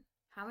inflammation?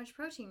 How much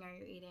protein are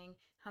you eating?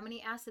 How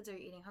many acids are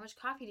you eating? How much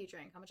coffee do you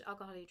drink? How much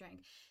alcohol do you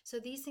drink? So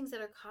these things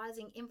that are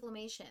causing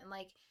inflammation,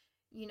 like,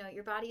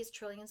 your body is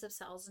trillions of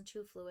cells and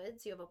two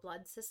fluids. You have a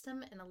blood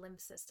system and a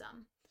lymph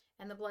system.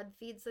 And the blood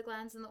feeds the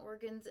glands and the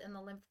organs, and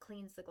the lymph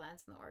cleans the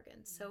glands and the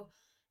organs. So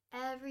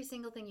every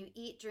single thing you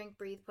eat, drink,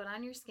 breathe, put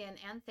on your skin,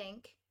 and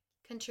think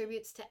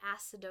contributes to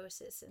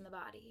acidosis in the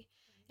body.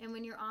 And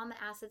when you're on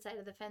the acid side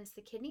of the fence,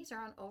 the kidneys are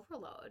on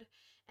overload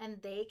and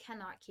they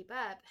cannot keep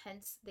up.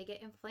 Hence, they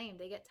get inflamed,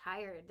 they get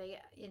tired,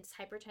 it's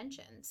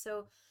hypertension.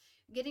 So,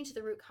 getting to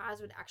the root cause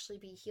would actually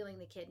be healing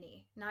the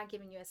kidney, not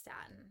giving you a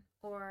statin.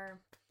 Or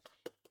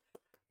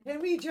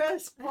Can we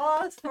just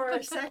pause for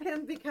a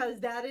second, because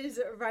that is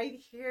right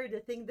here the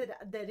thing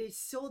that is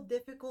so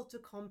difficult to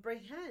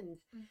comprehend.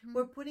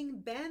 We're putting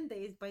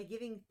band-aids by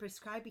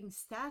prescribing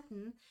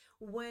statin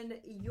when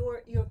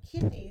your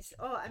kidneys,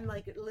 oh, I'm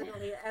like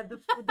literally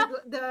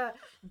the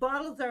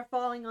bottles are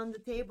falling on the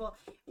table,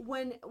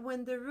 when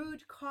the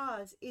root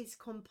cause is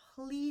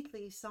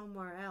completely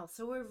somewhere else.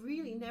 So we're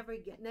really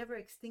never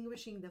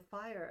extinguishing the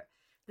fire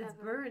that's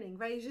Ever. burning,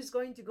 right? It's just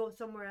going to go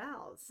somewhere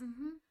else.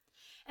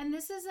 And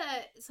this is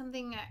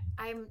something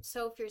I'm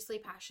so fiercely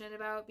passionate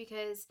about,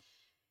 because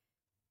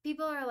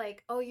people are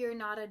like, "Oh, you're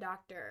not a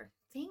doctor."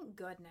 Thank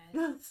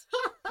goodness.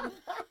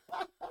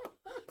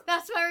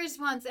 That's my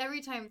response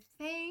every time.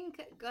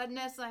 Thank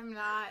goodness I'm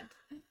not.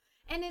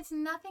 And it's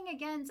nothing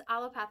against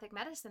allopathic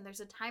medicine. There's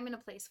a time and a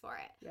place for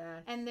it.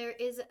 Yes. And there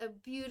is a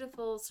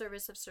beautiful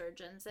service of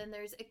surgeons, and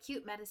there's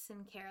acute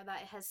medicine care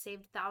that has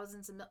saved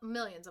thousands and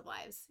millions of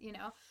lives, you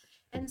know?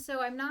 And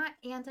so I'm not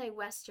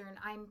anti-Western.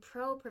 I'm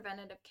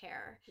pro-preventative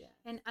care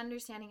and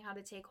understanding how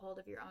to take hold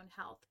of your own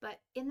health. But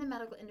in the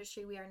medical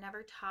industry, we are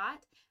never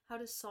taught how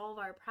to solve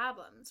our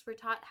problems. We're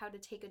taught how to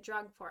take a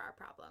drug for our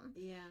problem.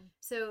 Yeah.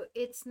 So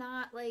it's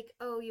not like,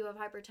 oh, you have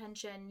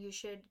hypertension, you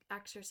should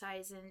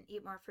exercise and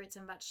eat more fruits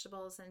and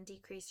vegetables and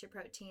decrease your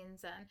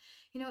proteins. And,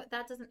 you know,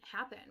 that doesn't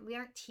happen. We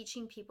aren't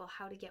teaching people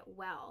how to get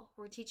well.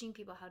 We're teaching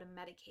people how to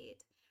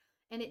medicate.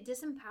 And it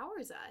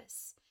disempowers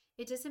us.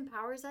 It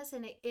disempowers us,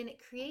 and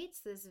it creates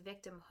this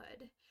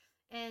victimhood.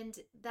 And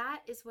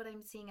that is what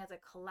I'm seeing as a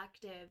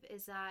collective,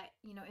 is that,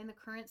 you know, in the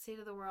current state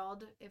of the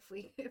world, if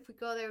we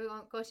go there, we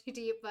won't go too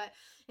deep, but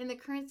in the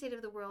current state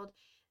of the world,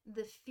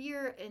 the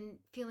fear and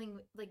feeling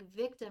like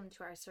victim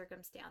to our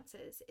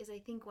circumstances is, I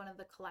think, one of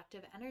the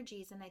collective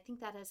energies. And I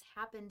think that has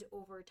happened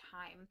over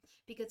time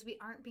because we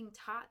aren't being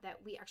taught that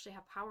we actually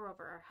have power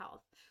over our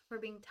health. We're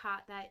being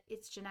taught that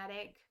it's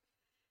genetic.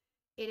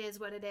 It is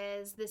what it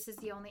is. This is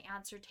the only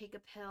answer. Take a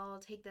pill,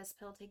 take this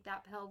pill, take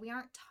that pill. We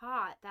aren't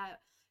taught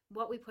that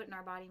what we put in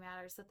our body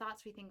matters, the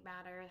thoughts we think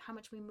matter, how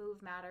much we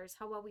move matters,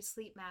 how well we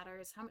sleep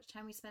matters, how much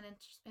time we spend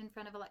in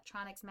front of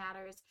electronics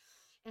matters.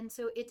 And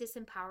so it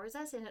disempowers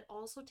us, and it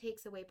also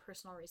takes away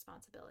personal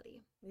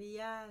responsibility.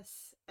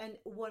 Yes. And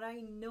what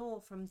I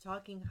know from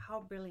talking, how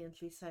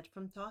brilliantly said,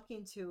 from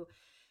talking to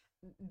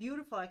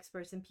beautiful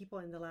experts and people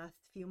in the last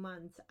few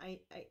months,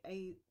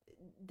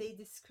 they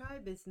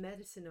describe as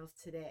medicine of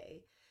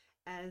today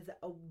as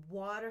a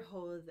water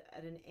hose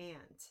at an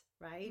ant,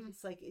 right?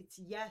 It's like, it's,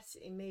 yes,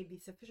 it may be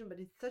sufficient, but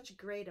it's such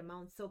great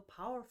amount, so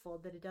powerful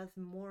that it does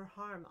more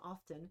harm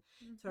often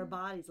to our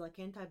bodies. Like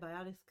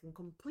antibiotics can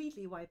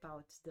completely wipe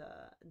out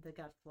the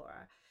gut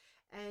flora.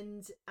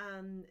 And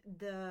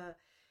the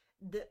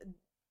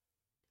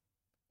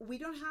we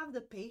don't have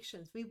the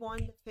patience. We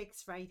want the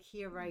fix right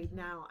here, right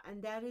now.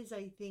 And that is,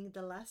 I think,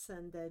 the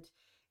lesson that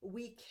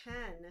we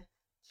can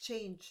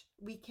change.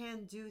 We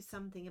can do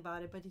something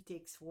about it, but it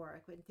takes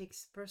work. It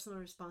takes personal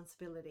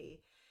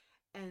responsibility.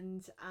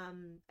 And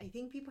I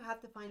think people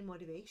have to find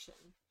motivation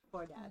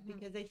for that,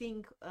 because I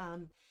think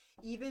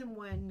even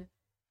when,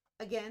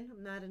 again,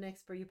 I'm not an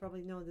expert, you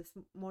probably know this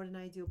more than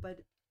I do, but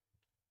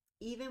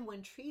even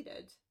when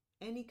treated,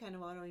 any kind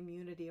of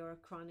autoimmunity or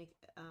chronic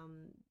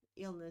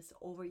illness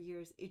over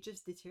years, it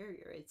just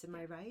deteriorates. Am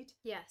I right?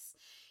 Yes.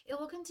 It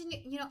will continue.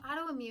 You know,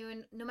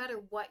 autoimmune, no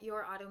matter what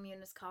your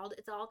autoimmune is called,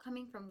 it's all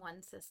coming from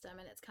one system,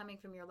 and it's coming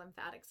from your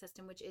lymphatic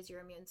system, which is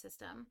your immune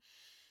system.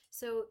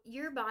 So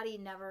your body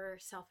never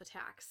self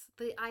attacks.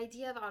 The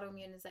idea of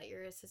autoimmune is that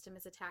your system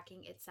is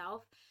attacking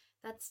itself.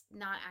 That's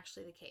not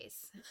actually the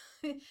case.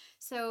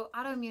 So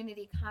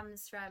autoimmunity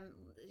comes from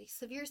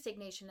severe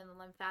stagnation in the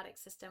lymphatic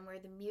system, where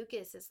the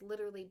mucus is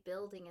literally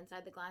building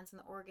inside the glands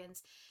and the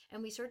organs,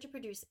 and we start to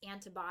produce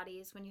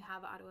antibodies when you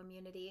have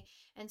autoimmunity.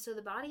 And so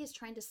the body is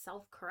trying to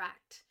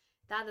self-correct.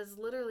 That is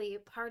literally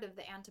part of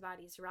the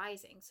antibodies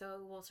rising.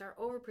 So we'll start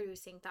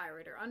overproducing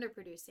thyroid or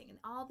underproducing, and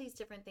all these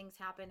different things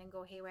happen and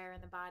go haywire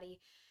in the body.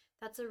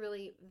 That's a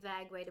really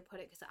vague way to put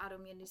it, because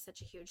autoimmunity is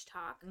such a huge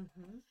talk.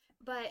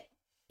 But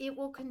it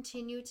will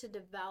continue to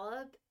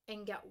develop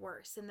and get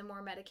worse. And the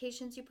more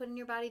medications you put in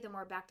your body, the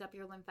more backed up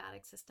your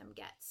lymphatic system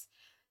gets.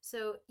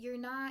 So you're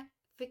not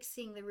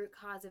fixing the root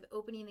cause of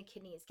opening the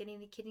kidneys,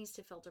 getting the kidneys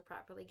to filter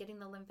properly, getting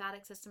the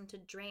lymphatic system to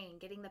drain,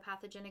 getting the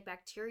pathogenic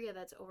bacteria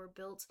that's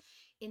overbuilt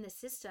in the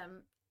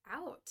system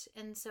out.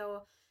 And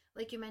so,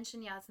 like you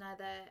mentioned, Yasna,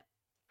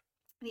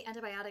 the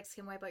antibiotics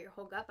can wipe out your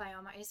whole gut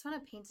biome. I just want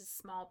to paint a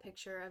small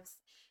picture of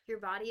your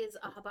body is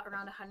about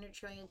around 100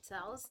 trillion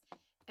cells,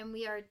 and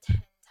we are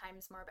 10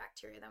 times more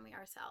bacteria than we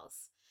are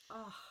cells.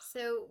 Oh.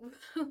 So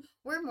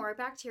we're more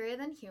bacteria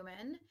than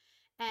human.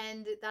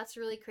 And that's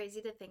really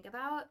crazy to think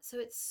about. So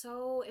it's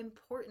so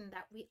important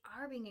that we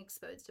are being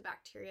exposed to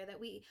bacteria, that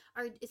we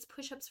are, it's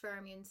push-ups for our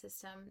immune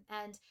system.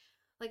 And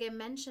like I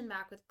mentioned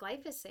back with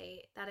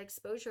glyphosate, that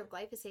exposure of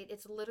glyphosate,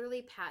 it's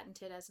literally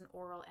patented as an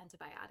oral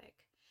antibiotic.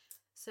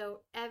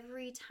 So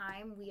every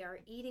time we are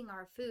eating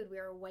our food, we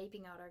are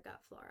wiping out our gut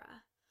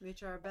flora.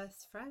 Which are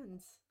best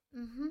friends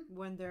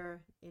when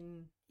they're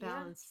in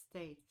balanced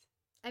state.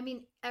 I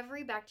mean,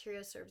 every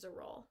bacteria serves a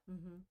role.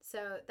 Mm-hmm.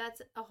 So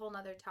that's a whole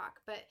nother talk.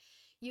 But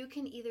you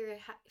can either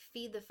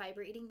feed the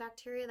fiber eating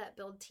bacteria that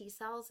build T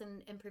cells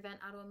and prevent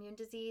autoimmune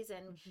disease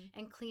Mm-hmm.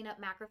 and clean up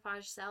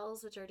macrophage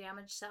cells, which are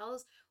damaged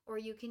cells, or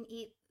you can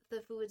eat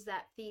the foods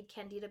that feed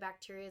candida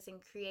bacteria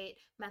and create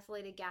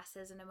methylated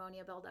gases and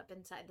ammonia buildup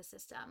inside the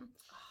system.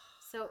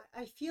 So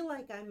I feel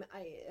like and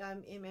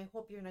I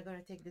hope you're not going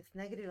to take this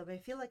negative. I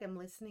feel like I'm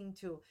listening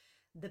to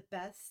the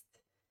best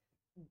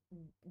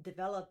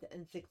developed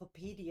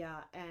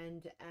encyclopedia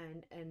and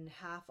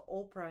half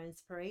Oprah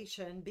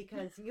inspiration,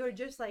 because you're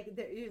just like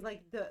you're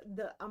like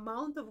the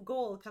amount of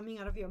gold coming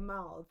out of your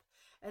mouth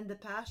and the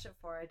passion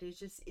for it is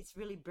just, it's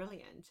really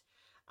brilliant.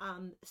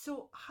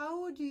 So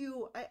how do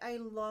you, I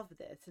love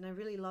this and I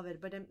really love it,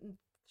 but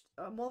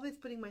I'm always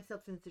putting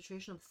myself in the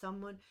situation of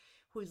someone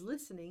who is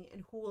listening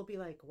and who will be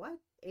like, what,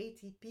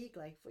 ATP,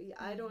 like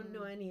I don't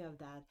know any of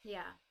that.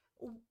 yeah.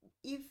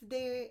 If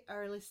they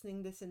are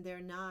listening this and they're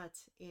not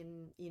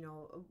in,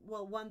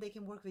 well, one, they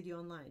can work with you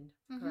online,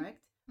 correct?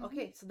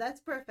 Okay, so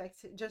that's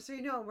perfect. Just so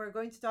you know, we're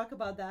going to talk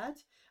about that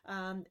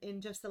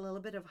in just a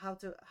little bit of how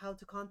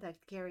to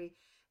contact Carrie.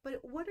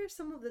 But what are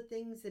some of the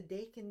things that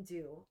they can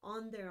do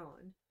on their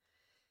own?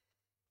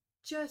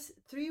 Just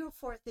 3 or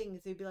 4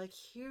 things. They'd be like,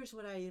 here's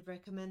what I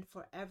recommend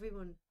for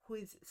everyone who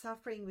is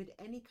suffering with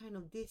any kind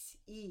of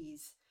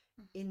dis-ease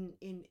in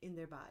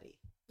their body.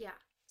 Yeah.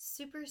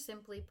 Super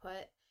simply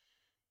put,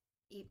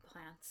 eat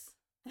plants.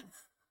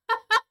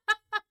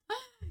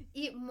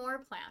 Eat more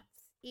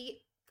plants.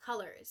 Eat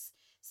colors.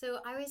 So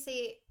I always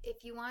say,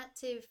 if you want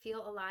to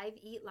feel alive,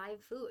 eat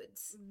live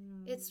foods.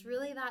 It's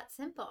really that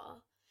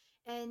simple.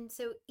 And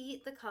so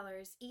eat the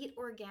colors, eat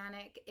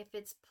organic. If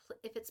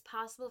it's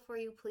possible for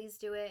you, please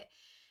do it.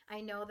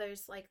 I know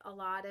there's like a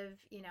lot of,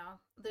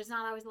 there's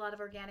not always a lot of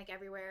organic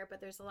everywhere,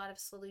 but there's a lot of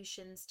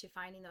solutions to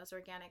finding those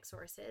organic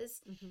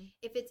sources. Mm-hmm.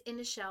 If it's in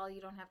a shell, you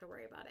don't have to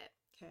worry about it.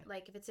 Okay.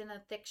 Like if it's in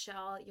a thick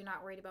shell, you're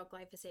not worried about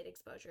glyphosate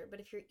exposure. But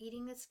if you're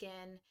eating the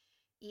skin,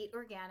 eat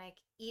organic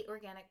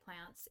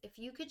plants. If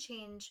you could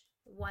change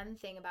one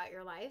thing about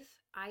your life,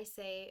 I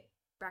say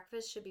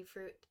breakfast should be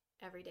fruit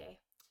every day.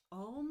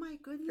 Oh my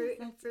goodness. Fruit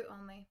and fruit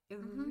only.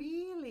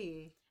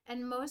 Really?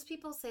 And most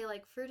people say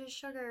like fruit is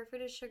sugar,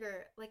 fruit is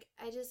sugar. Like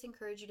I just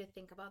encourage you to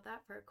think about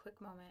that for a quick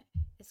moment.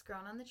 It's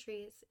grown on the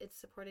trees. It's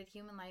supported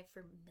human life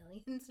for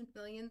millions and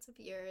millions of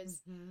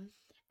years. Mm-hmm.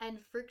 And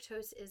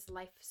fructose is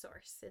life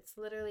source. It's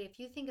literally, if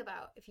you think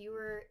about, if you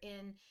were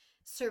in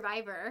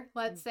Survivor,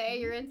 let's say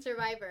you're in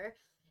Survivor,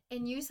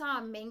 and you saw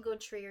a mango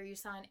tree or you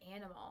saw an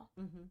animal,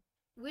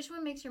 which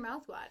one makes your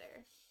mouth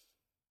water?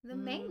 The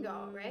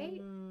mango, right?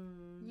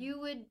 You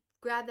would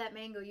grab that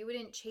mango. You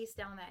wouldn't chase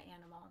down that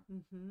animal.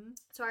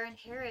 So our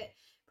inherent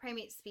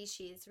primate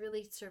species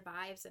really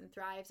survives and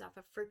thrives off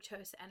of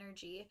fructose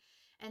energy.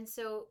 And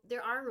so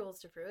there are rules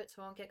to fruit,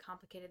 so I won't get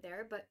complicated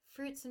there, but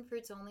fruits and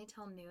fruits only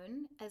till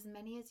noon, as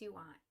many as you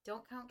want.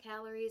 Don't count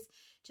calories,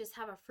 just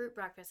have a fruit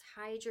breakfast,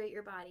 hydrate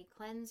your body,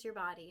 cleanse your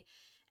body.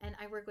 And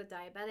I work with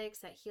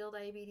diabetics that heal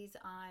diabetes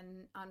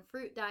on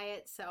fruit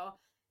diets, so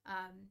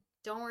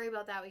don't worry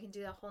about that. We can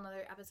do a whole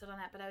nother episode on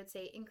that, but I would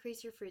say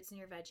increase your fruits and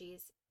your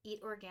veggies, eat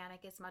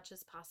organic as much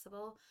as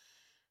possible,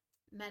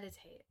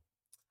 meditate.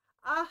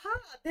 Aha,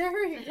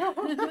 there you go.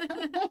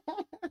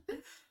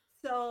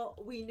 So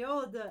we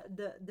know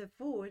the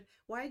food.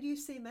 Why do you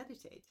say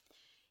meditate?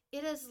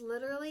 It is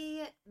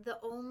literally the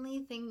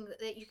only thing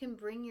that you can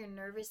bring your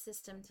nervous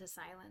system to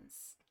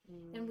silence.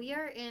 And we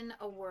are in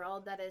a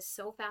world that is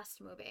so fast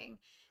moving,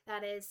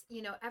 that is,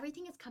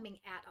 everything is coming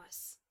at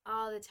us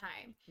all the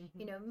time.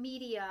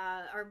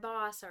 Media, our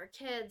boss, our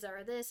kids,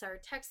 our this, our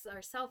texts,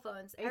 our cell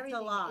phones,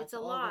 everything. It's a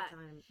lot. The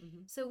time.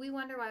 So we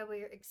wonder why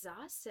we're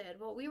exhausted.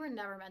 Well, we were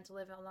never meant to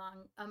live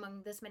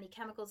among this many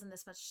chemicals and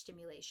this much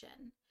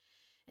stimulation.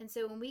 And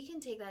so when we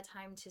can take that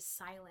time to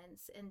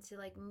silence and to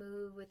like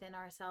move within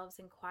ourselves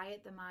and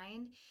quiet the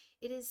mind,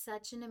 it is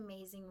such an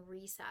amazing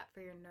reset for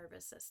your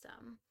nervous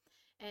system.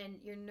 And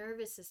your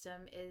nervous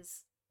system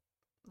is,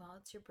 well,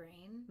 it's your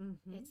brain,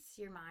 it's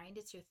your mind,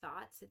 it's your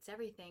thoughts, it's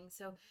everything.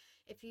 So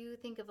if you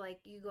think of like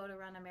you go to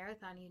run a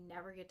marathon, you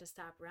never get to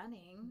stop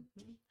running.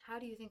 How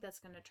do you think that's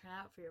going to turn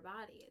out for your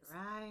body? It's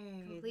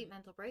complete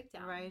mental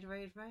breakdown. Right.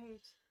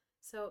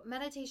 So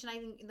meditation, I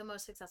think the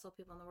most successful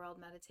people in the world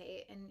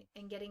meditate,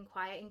 and getting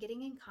quiet and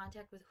getting in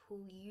contact with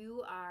who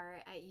you are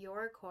at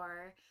your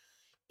core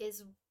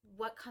is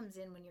what comes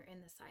in when you're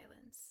in the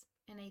silence.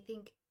 And I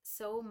think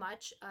so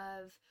much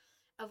of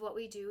what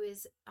we do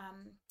is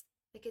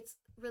like it's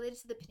related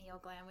to the pineal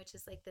gland, which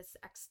is like this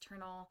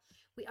external,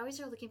 we always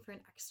are looking for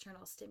an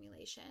external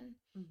stimulation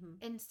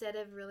instead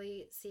of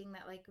really seeing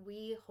that like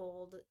we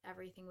hold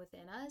everything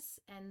within us,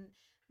 and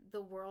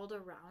the world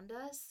around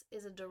us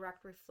is a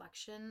direct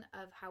reflection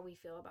of how we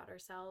feel about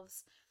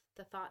ourselves,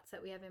 the thoughts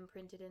that we have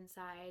imprinted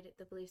inside,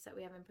 the beliefs that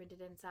we have imprinted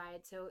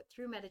inside. So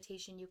through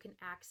meditation, you can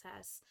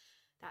access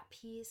that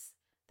peace,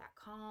 that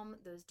calm,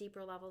 those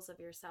deeper levels of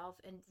yourself,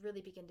 and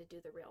really begin to do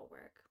the real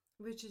work.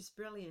 which is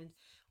brilliant.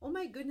 Oh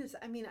my goodness.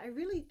 I mean, I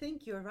really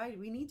think you're right.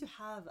 We need to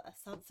have a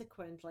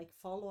subsequent like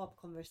follow-up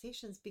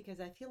conversations because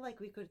I feel like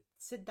we could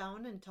sit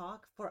down and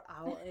talk for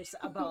hours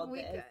about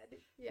We this could.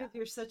 Yeah.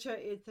 because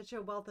it's such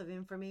a wealth of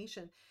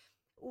information.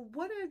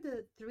 What are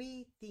the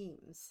three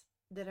themes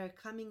that are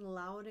coming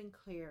loud and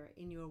clear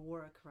in your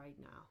work right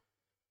now?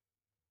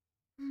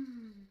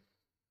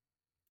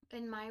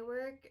 In my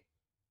work,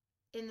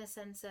 in the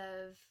sense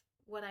of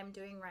what I'm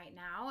doing right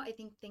now, I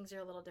think things are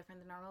a little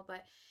different than normal,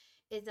 but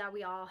is that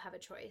we all have a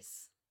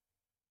choice.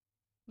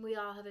 We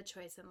all have a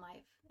choice in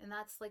life. And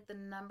that's like the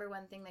number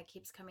one thing that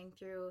keeps coming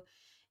through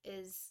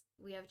is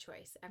we have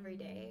choice every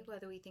day, Mm.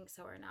 whether we think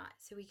so or not.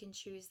 So we can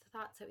choose the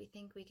thoughts that we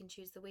think, we can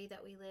choose the way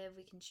that we live,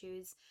 we can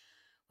choose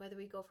whether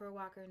we go for a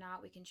walk or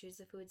not, we can choose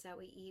the foods that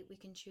we eat, we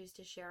can choose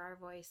to share our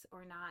voice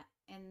or not.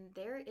 And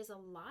there is a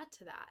lot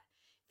to that.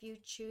 If you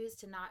choose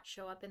to not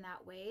show up in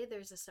that way,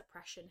 there's a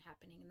suppression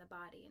happening in the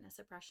body and a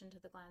suppression to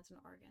the glands and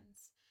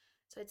organs.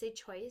 So it's a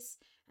choice,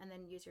 and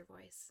then use your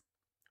voice.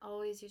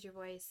 Always use your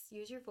voice.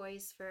 Use your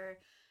voice for,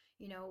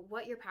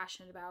 what you're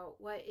passionate about,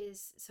 what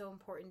is so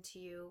important to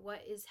you,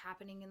 what is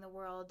happening in the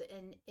world,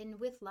 and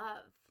with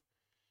love.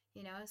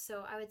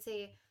 So I would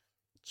say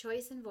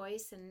choice and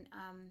voice and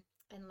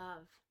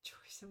love.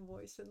 Choice and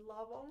voice and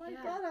love. Oh my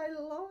Yeah. God, I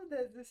love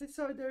this. This is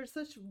so, there's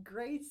such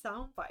great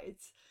sound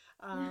bites.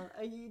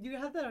 Do you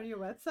have that on your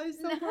website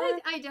No, somewhere?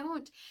 I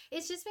don't.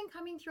 It's just been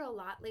coming through a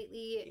lot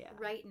lately. Yeah.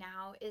 Right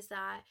now is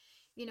that,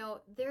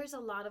 there's a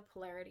lot of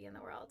polarity in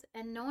the world,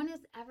 and no one is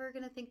ever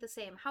going to think the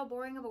same. How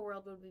boring of a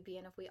world would we be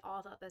in if we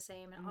all thought the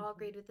same and all Mhm.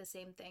 agreed with the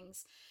same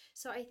things?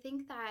 So I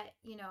think that,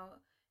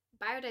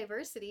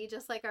 biodiversity,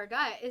 just like our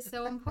gut, is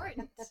so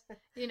important.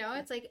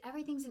 It's like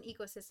everything's an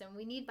ecosystem.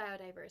 We need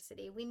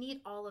biodiversity. We need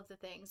all of the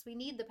things. We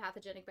need the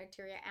pathogenic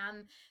bacteria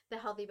and the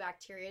healthy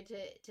bacteria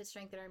to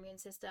strengthen our immune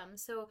system.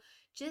 So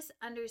just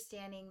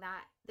understanding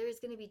that there's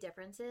going to be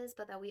differences,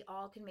 but that we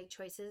all can make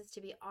choices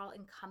to be all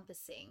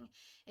encompassing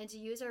and to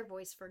use our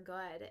voice for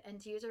good and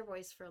to use our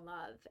voice for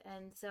love.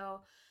 And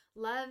so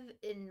love,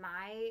 in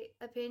my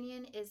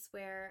opinion, is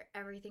where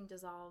everything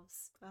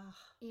dissolves. Ah,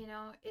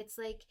 It's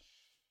like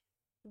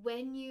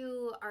when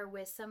you are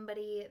with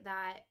somebody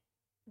that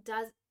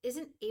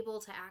isn't able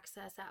to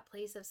access that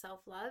place of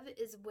self-love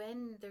is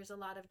when there's a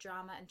lot of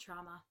drama and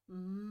trauma,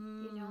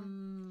 you know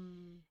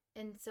mm.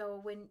 and so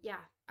when,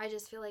 yeah, I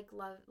just feel like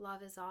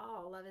love is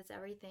all, love is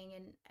everything,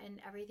 and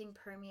everything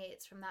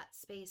permeates from that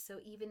space. So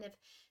even if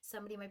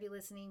somebody might be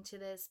listening to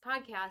this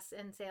podcast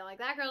and say like,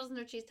 that girl doesn't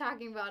know what she's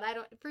talking about, I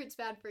don't, fruit's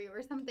bad for you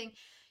or something,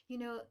 you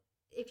know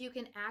if you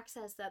can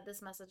access that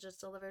this message is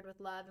delivered with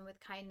love and with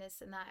kindness,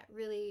 and that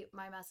really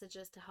my message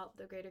is to help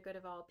the greater good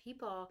of all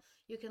people,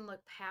 you can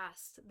look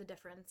past the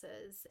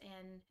differences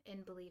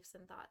in beliefs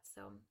and thoughts.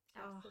 So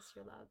Oh, access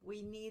your love.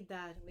 we need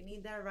that. We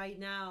need that right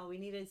now. We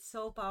need it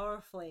so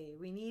powerfully.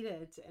 We need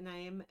it. And I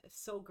am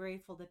so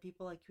grateful that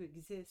people like you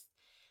exist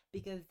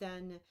because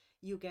then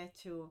you get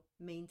to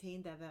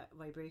maintain that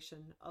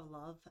vibration of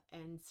love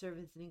and serve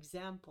as an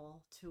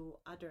example to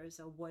others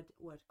of what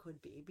could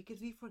be,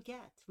 because we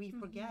Mm-hmm.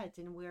 forget,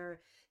 and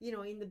we're,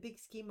 in the big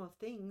scheme of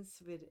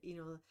things, with,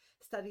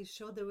 studies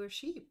show that we're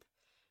sheep.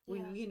 We,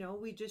 Yeah.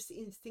 we just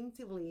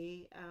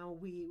instinctively,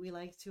 we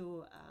like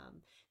to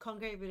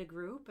congregate with a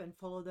group and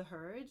follow the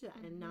herd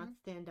and not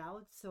Mm-hmm. stand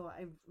out. So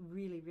I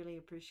really, really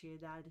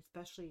appreciate that,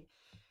 especially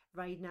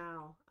right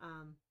now.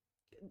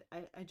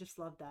 I just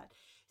love that.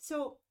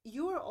 So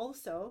you're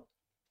also,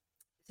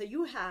 so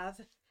you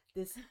have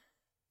this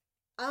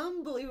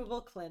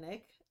unbelievable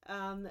clinic,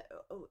 um,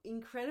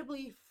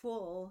 incredibly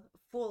full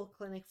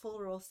clinic, full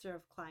roster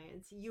of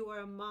clients. You are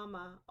a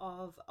mama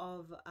of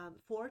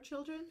four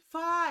children,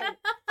 five.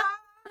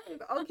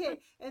 Okay,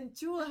 and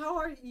two. How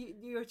are you?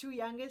 Your two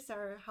youngest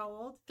are how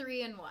old?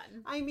 3 and 1.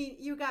 I mean,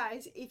 you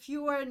guys, if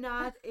you are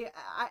not,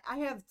 I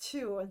have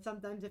two, and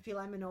sometimes I feel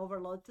I'm an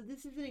overload. So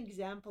this is an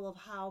example of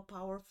how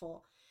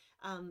powerful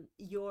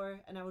your,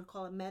 and I would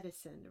call it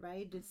medicine,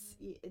 right?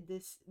 Mm-hmm.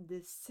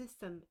 This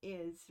system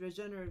is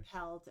regenerative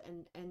health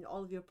and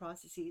all of your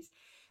processes.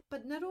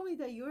 But not only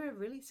that, you're a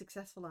really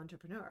successful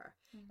entrepreneur,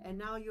 and Mm-hmm.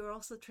 now you're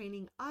also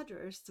training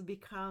others to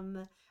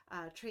become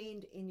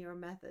trained in your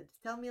method.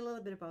 Tell me a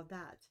little bit about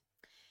that.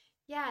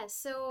 Yeah,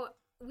 so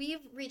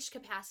we've reached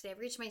capacity. I've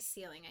reached my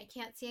ceiling. I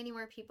can't see any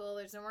more people.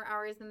 There's no more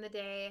hours in the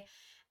day.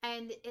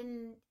 And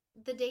in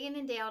the day in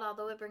and day out,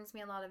 although it brings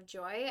me a lot of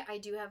joy, I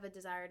do have a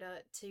desire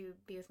to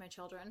be with my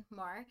children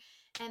more.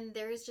 And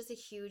there is just a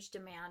huge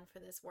demand for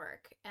this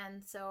work.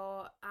 And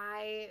so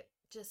I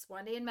just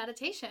one day in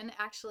meditation,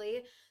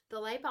 actually, the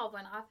light bulb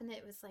went off and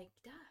it was like,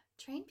 duh,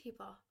 train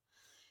people.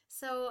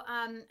 So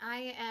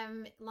I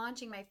am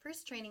launching my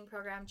first training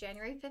program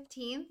January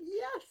 15th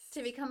Yes.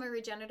 to become a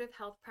regenerative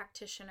health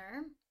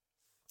practitioner.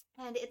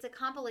 And it's a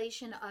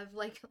compilation of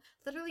like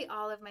literally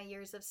all of my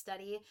years of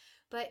study,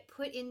 but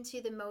put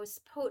into the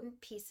most potent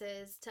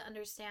pieces to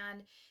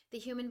understand the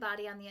human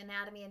body on the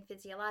anatomy and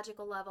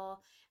physiological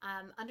level,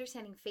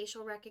 understanding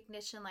facial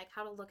recognition, like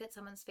how to look at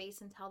someone's face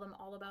and tell them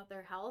all about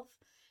their health,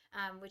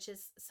 which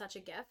is such a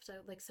gift.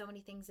 Like so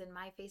many things in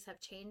my face have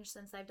changed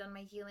since I've done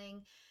my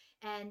healing,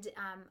 and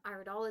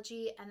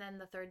iridology. And then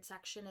the third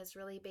section is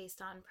really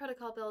based on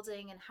protocol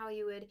building and how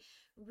you would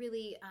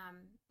really,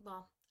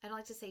 well, I don't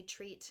like to say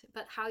treat,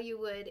 but how you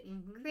would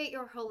create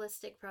your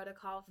holistic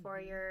protocol for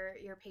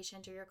your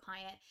patient or your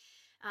client.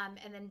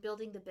 And then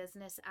building the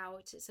business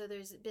out. So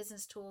there's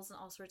business tools and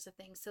all sorts of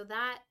things. So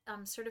that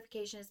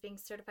certification is being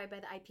certified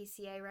by the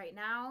IPCA right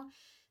now.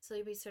 So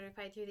you'll be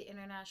certified through the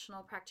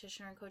International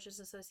Practitioner and Coaches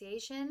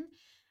Association.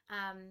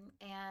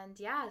 And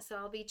yeah, so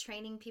I'll be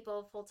training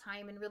people full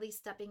time and really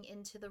stepping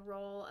into the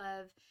role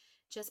of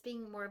just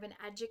being more of an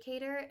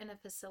educator and a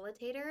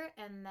facilitator,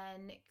 and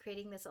then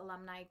creating this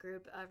alumni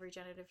group of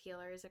regenerative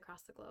healers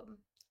across the globe.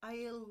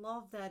 I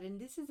love that. And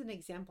this is an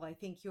example. I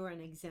think you're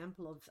an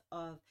example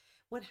of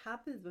what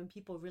happens when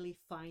people really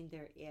find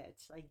their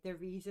it, like the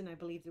reason. I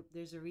believe that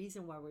there's a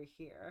reason why we're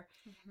here,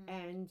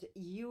 and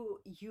you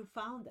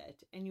found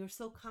it, and you're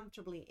so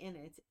comfortably in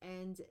it,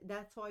 and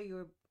that's why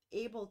you're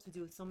able to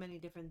do so many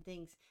different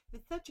things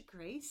with such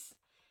grace.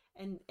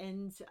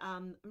 And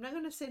I'm not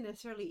going to say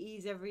necessarily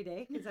ease every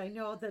day, because I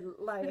know that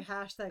like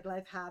hashtag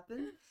life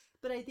happens,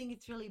 but I think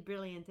it's really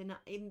brilliant, and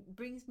it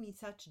brings me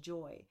such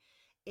joy,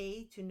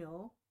 A, to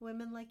know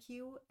women like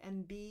you,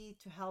 and B,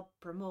 to help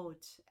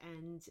promote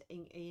and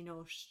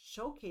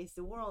showcase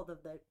the world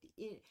of the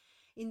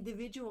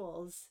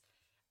individuals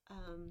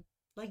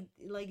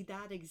like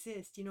that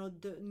exist.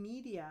 The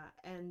media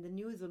and the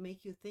news will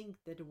make you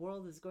think that the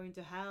world is going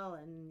to hell,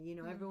 and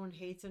everyone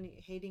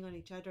hating on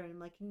each other, and I'm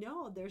like,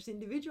 no, there's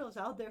individuals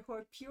out there who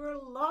are pure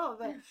love,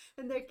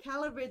 and they're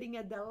calibrating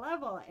at that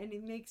level, and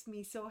it makes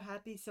me so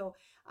happy. So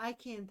I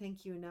can't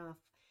thank you enough,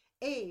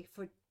 A,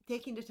 for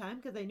taking the time,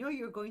 because I know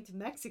you're going to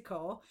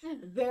Mexico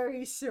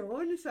very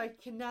soon, so I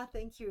cannot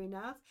thank you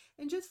enough,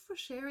 and just for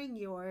sharing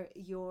your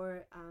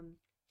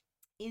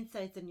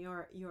insights and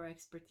your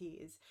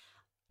expertise.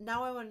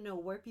 Now I want to know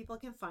where people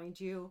can find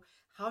you,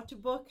 how to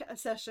book a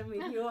session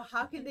with you,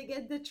 how can they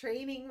get the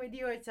training with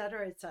you,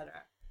 etc.,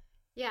 etc.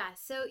 Yeah,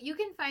 so you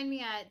can find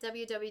me at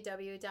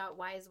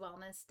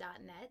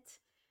www.wisewellness.net.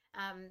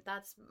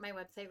 That's my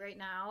website right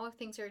now.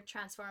 Things are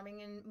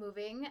transforming and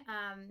moving.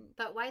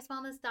 But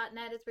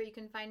wisewellness.net is where you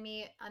can find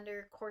me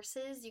under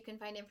courses. You can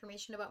find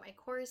information about my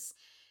course.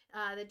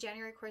 The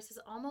January course is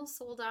almost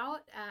sold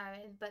out,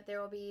 but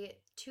there will be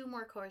 2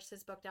 more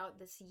courses booked out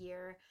this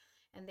year,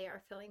 and they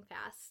are filling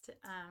fast,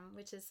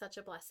 which is such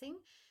a blessing.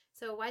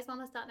 So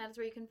wisewellness.net is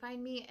where you can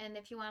find me. And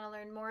if you want to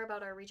learn more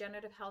about our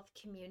regenerative health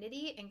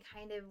community and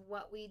kind of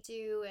what we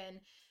do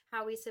and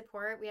how we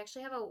support, we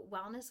actually have a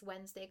Wellness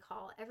Wednesday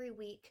call every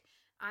week.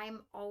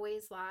 I'm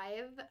always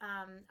live,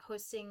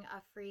 hosting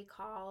a free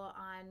call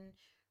on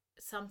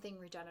something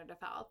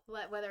regenerative health,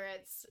 whether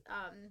it's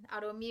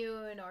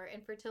autoimmune or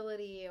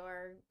infertility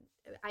or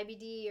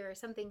IBD or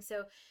something.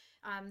 So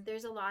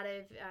there's a lot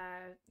of,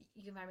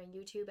 you can find me on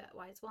YouTube at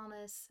Wise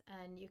Wellness,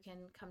 and you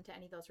can come to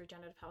any of those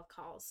regenerative health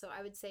calls. So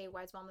I would say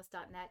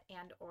wisewellness.net,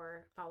 and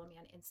or follow me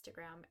on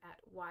Instagram at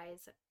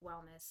Wise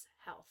Wellness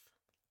Health.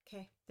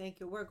 Okay, thank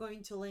you. We're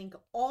going to link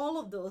all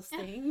of those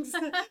things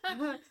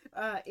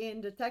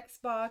in the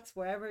text box,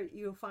 wherever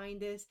you find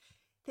this.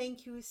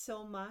 Thank you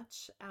so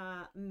much.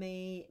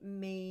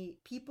 May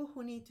people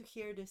who need to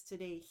hear this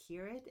today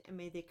hear it, and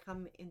may they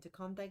come into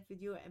contact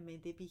with you, and may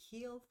they be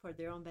healed for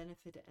their own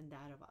benefit and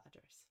that of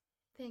others.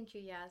 Thank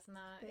you,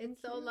 Yasna.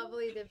 It's so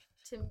lovely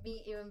to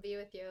meet you and be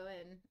with you,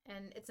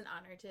 and it's an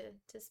honor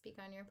to speak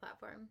on your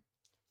platform.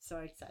 So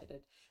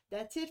excited.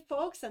 That's it,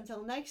 folks.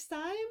 Until next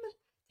time,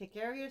 take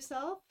care of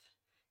yourself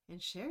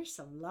and share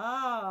some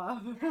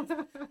love.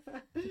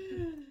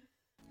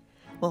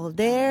 Well,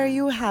 there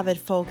you have it,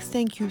 folks.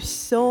 Thank you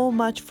so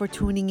much for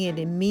tuning in.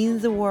 It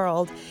means the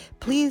world.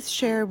 Please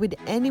share with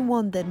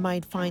anyone that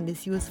might find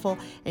this useful,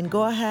 and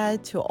go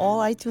ahead to all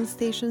iTunes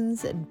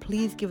stations and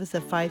please give us a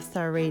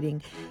 5-star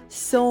rating.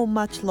 So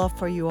much love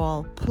for you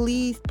all.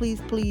 Please,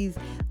 please, please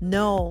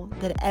know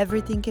that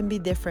everything can be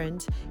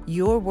different.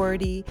 You're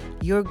worthy.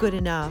 You're good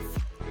enough.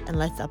 And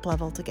let's up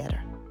level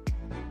together.